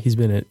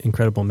an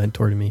incredible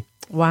mentor to me.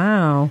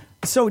 Wow.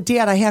 So,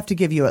 Dad, I have to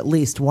give you at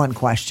least one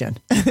question.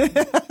 Take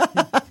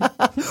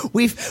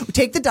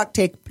the duct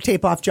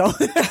tape off, Joe.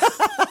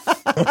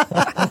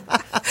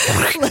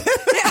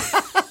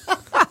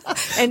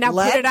 And now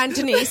put it on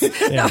Denise.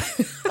 Yeah.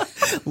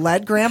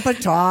 Let Grandpa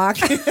talk.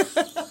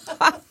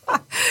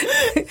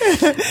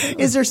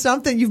 Is there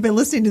something you've been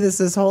listening to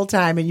this whole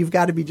time, and you've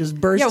got to be just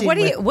bursting?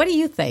 Yeah. What do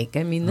you think?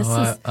 I mean, this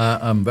is.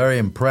 I'm very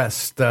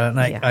impressed, and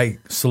I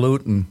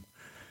salute and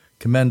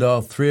commend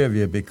all three of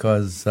you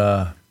because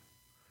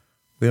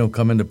we don't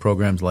come into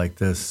programs like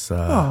this.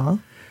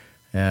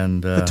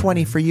 And the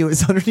 20 for you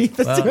is underneath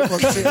the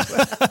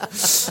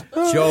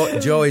table.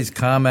 Joey's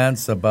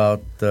comments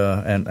about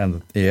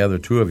and the other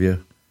two of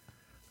you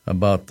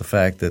about the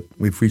fact that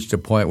we've reached a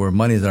point where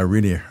money is our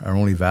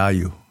only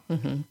value.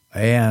 Mm-hmm.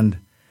 And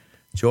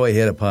Joey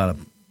hit upon a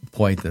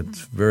point that's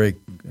very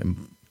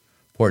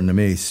important to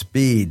me: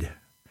 speed.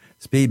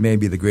 Speed may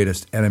be the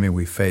greatest enemy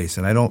we face,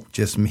 and I don't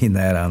just mean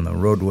that on the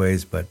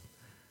roadways, but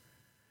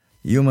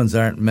humans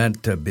aren't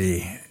meant to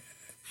be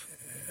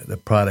the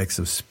products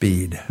of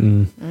speed.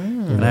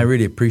 And I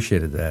really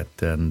appreciated that,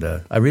 and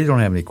I really don't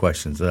have any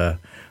questions.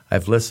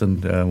 I've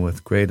listened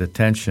with great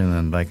attention,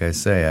 and like I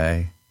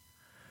say,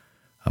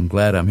 I'm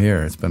glad I'm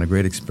here. It's been a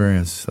great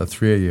experience. The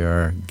three of you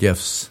are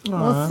gifts.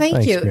 Well,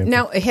 thanks, you. Grandpa.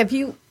 Now,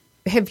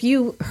 have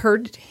you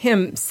heard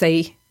him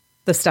say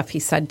the stuff he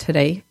said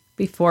today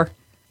before?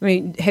 I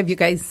mean, have you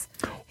guys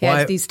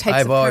had these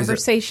types of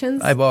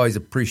conversations? I've always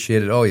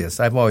appreciated. Oh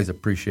yes, I've always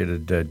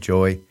appreciated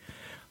Joey.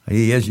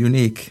 He is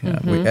unique,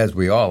 as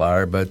we all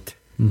are, but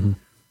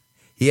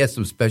he has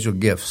some special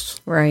gifts.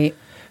 Right.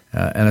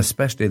 And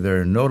especially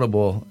they're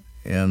notable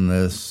in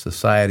this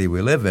society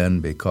we live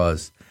in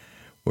because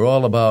we're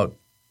all about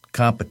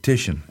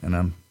competition. And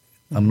I'm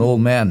an old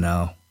man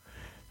now,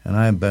 and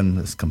I've been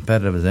as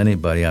competitive as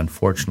anybody,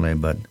 unfortunately.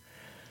 But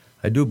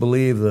I do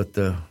believe that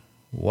the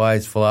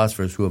wise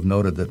philosophers who have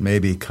noted that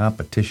maybe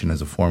competition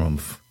is a form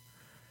of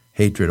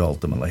hatred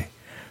ultimately,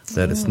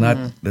 that it's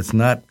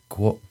not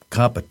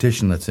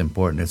competition that's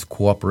important, it's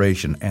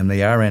cooperation, and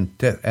they are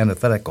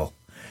antithetical.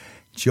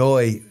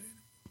 Joey,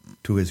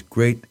 to his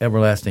great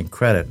everlasting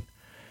credit,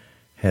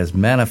 has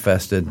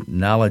manifested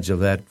knowledge of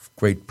that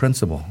great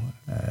principle,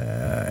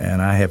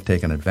 and I have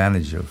taken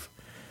advantage of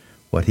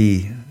what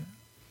he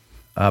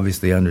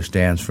obviously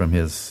understands from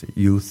his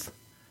youth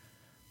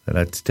that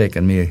it's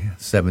taken me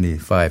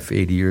 75,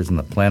 80 years on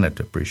the planet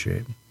to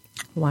appreciate.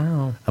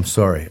 Wow. I'm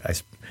sorry.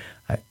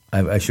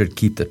 I should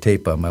keep the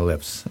tape on my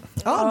lips.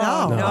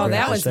 Oh, no,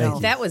 that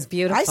was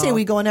beautiful. I say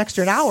we go an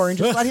extra hour and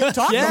just let him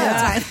talk the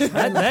whole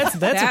time.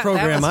 That's a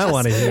program I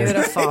want to hear.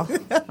 Beautiful.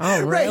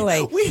 Oh,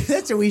 really? Right.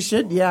 That's what we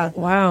should, yeah.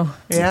 Wow.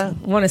 Yeah.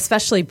 One,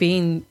 especially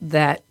being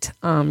that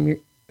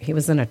he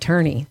was an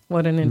attorney.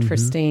 What an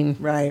interesting,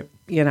 right.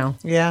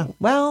 Yeah.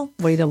 Well,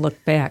 way to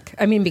look back.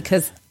 I mean,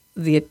 because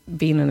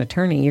being an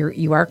attorney,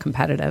 you are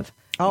competitive.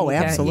 Oh,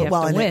 absolutely. You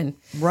have to win.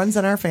 It runs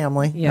in our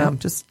family. Yeah.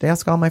 Just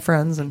ask all my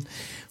friends, and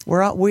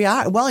we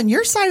are well, in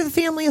your side of the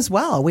family as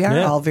well. We are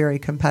all very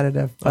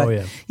competitive.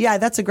 But yeah,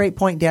 that's a great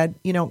point, Dad.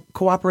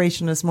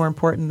 Cooperation is more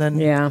important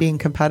than being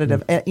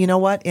competitive. You know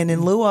what? And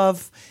in lieu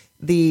of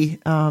the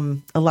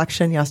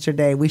election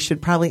yesterday, we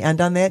should probably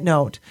end on that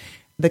note.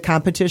 The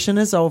competition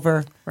is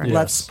over. Right.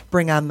 Let's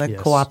bring on the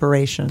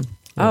cooperation.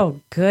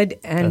 Oh, good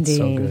ending. That's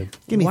so good.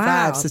 Give me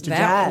 5, Sister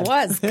That Jad.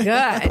 was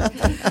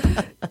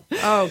good.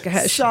 Oh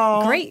gosh!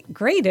 So-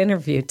 great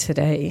interview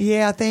today.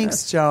 Yeah,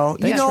 thanks, Joe.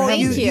 Thanks for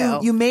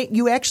having me.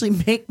 You actually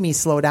make me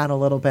slow down a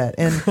little bit.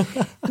 And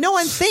no,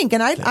 I'm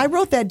thinking. I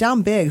wrote that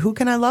down big. Who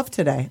can I love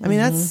today? I mean,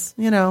 that's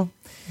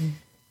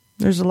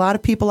there's a lot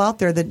of people out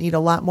there that need a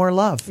lot more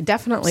love.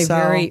 Definitely So-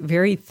 very,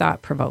 very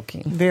thought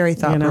provoking. Very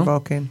thought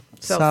provoking.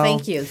 So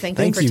thank you for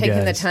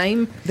taking the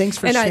time. Thanks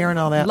for and sharing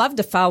all that. I'd love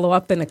to follow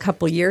up in a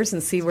couple years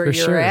and see where you're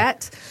sure.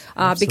 at,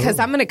 because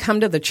I'm going to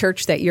come to the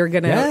church that you're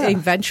going to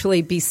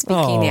eventually be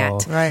speaking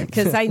at. Right.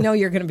 Because I know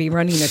you're going to be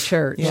running a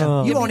church.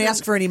 Yeah. You won't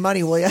ask for any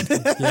money, will you?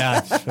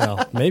 Yeah,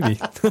 well, maybe.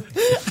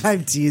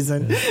 I'm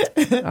teasing.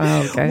 Oh,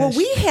 gosh. Well,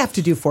 we have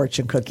to do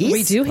fortune cookies.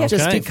 We do have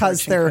just to do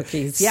because fortune they're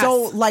cookies.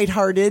 so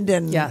lighthearted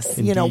and Yes.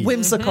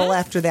 whimsical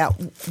after that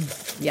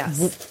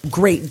Yes.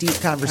 great deep All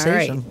right.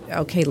 conversation.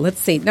 Okay, let's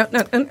see. No.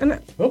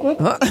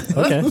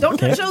 Okay. Don't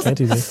touch those. Can't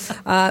do this.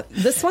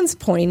 This one's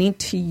pointing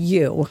to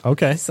you.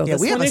 Okay. So Yeah,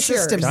 this we have one a is yours.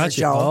 system in the Gotcha.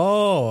 show.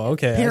 Oh,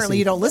 okay. I Apparently, see.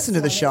 you don't listen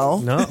to the show.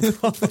 No.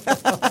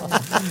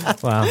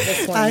 Wow.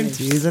 This one I'm is-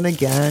 teasing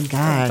again.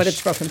 Gosh. But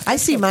it's broken. I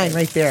see mine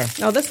right there.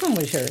 No, this one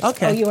was yours.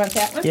 Okay. Oh, you want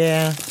that one?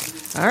 Yeah,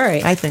 All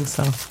right. I think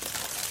so. All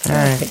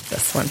I'll right. take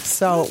this one.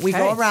 So we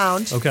go Okay.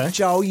 around. Okay.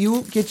 Joe,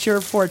 you get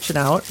your fortune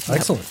out.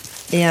 Excellent.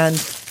 And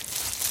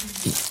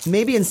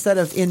maybe instead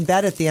of in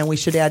bed at the end, we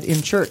should add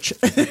in church.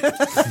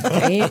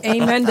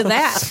 Amen to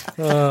that.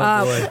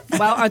 Well,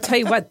 I'll tell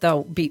you what,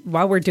 though,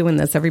 while we're doing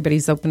this,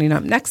 everybody's opening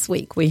up. Next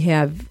week, we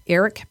have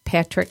Eric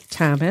Patrick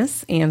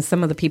Thomas and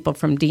some of the people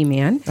from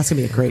D-Man. That's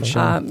going to be a great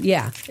show.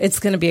 Yeah, it's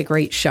going to be a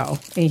great show.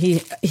 And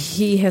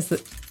he has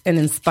an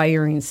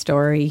inspiring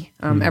story,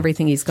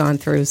 everything he's gone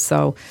through.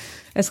 So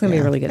it's going to be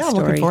a really good Yeah, I'm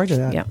story. looking forward to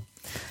that. Yeah.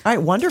 All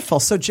right, wonderful.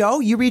 So, Joe,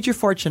 you read your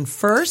fortune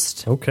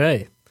first.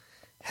 Okay.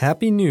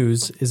 Happy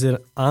news is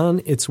it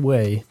on its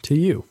way to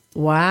you.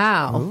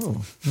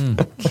 Wow.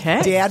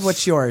 Okay. Dad,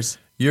 what's yours?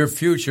 Your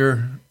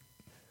future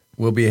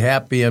will be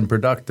happy and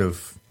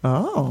productive.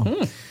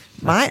 Oh.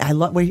 I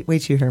love. Wait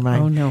till you hear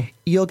mine. Oh, no.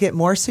 You'll get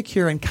more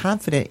secure and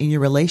confident in your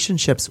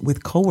relationships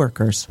with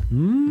coworkers.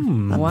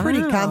 I'm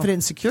pretty Wow. confident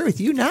and secure with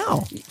you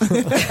now.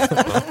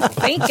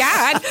 Thank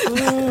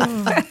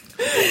God.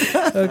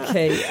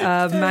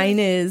 Okay. Mine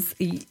is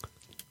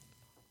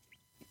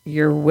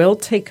your will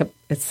take a.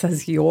 It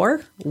says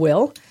your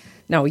will.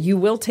 No, you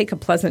will take a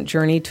pleasant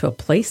journey to a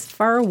place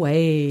far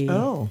away.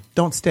 Oh,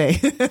 don't stay.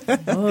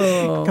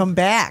 Come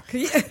back.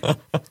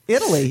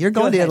 Italy. You're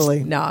going to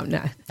Italy. No, I'm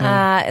not.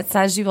 It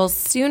says you will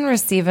soon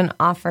receive an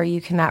offer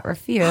you cannot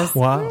refuse.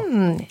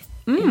 Wow.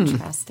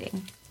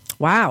 Interesting.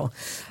 Wow.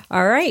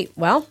 All right.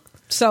 Well,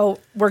 so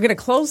we're going to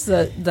close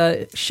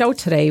the show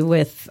today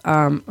with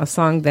a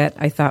song that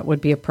I thought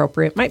would be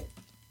appropriate. Might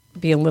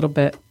be a little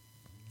bit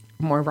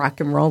more rock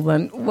and roll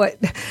than what.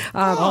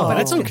 But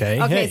that's okay.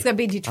 Okay, Hey, it's going to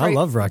be Detroit. I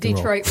love rock and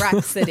roll. Detroit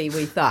Rock City,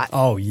 we thought.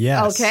 Oh,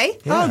 yes. Okay.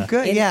 Oh,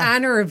 good. In yeah.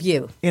 honor of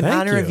you. In Thank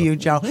honor of you. you,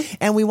 Joe.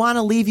 And we want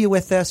to leave you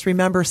with this.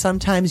 Remember,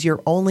 sometimes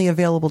your only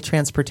available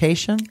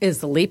transportation. Is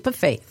the leap of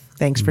faith.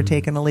 Thanks for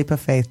taking a leap of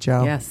faith,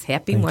 Joe. Yes.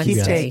 Happy Thank you, Wednesday. Keep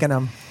guys. taking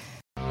them.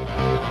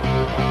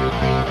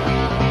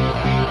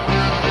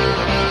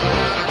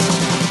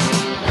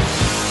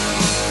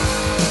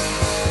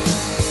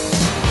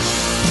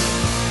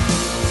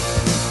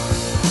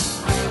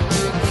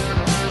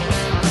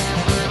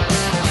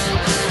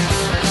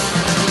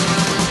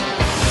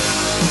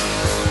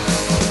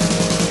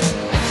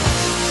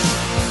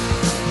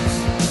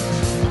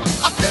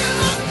 I feel a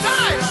little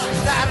tired on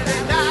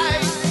Saturday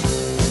night.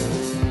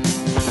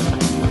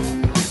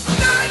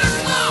 9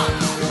 o'clock,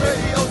 the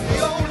radio's the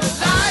only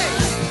light.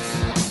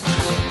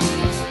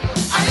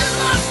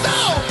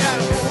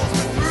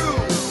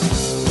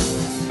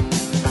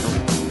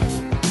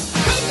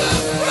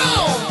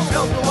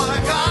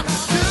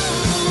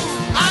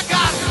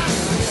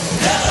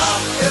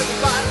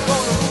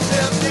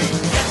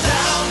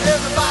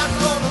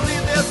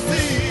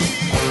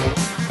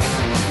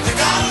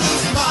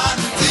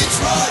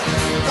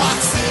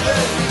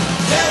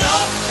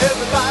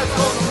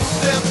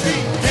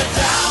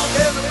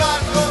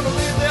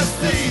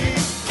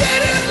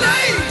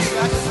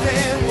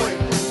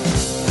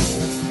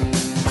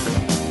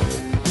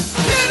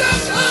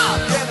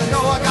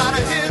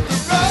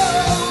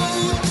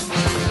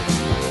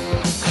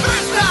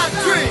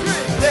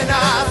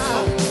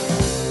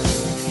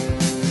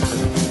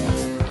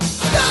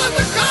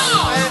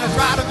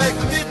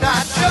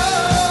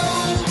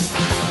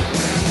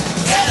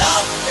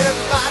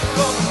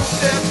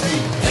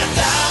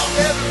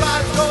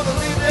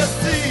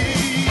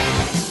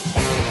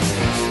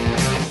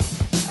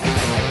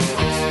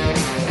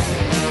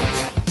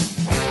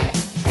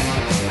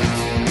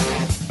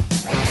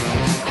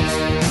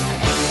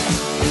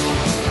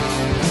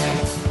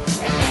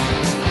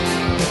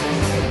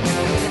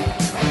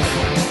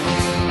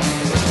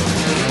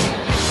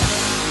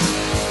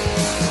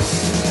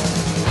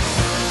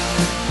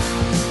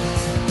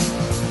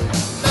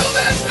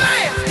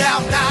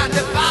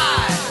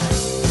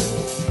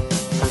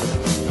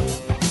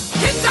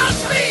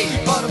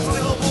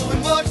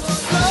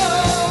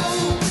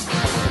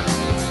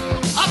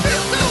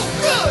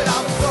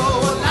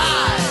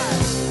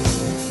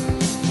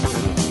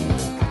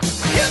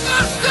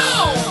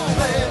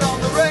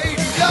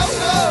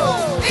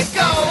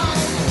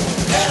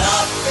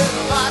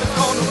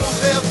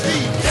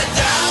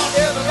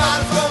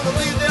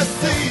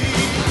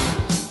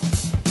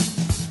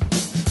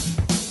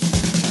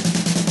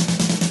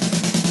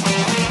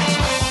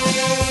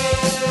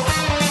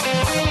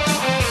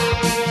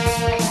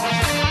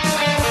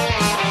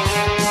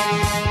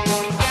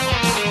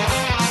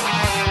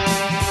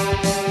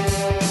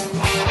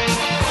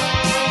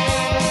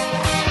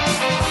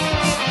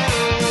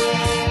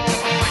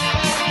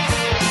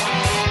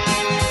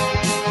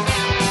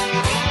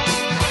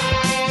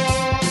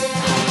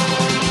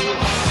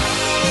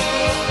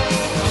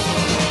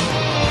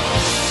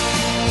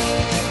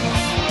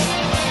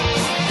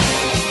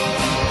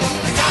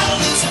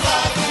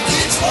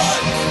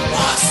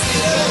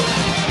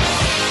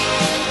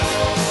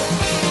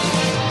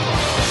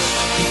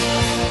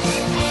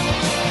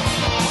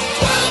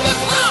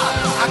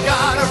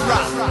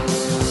 rock.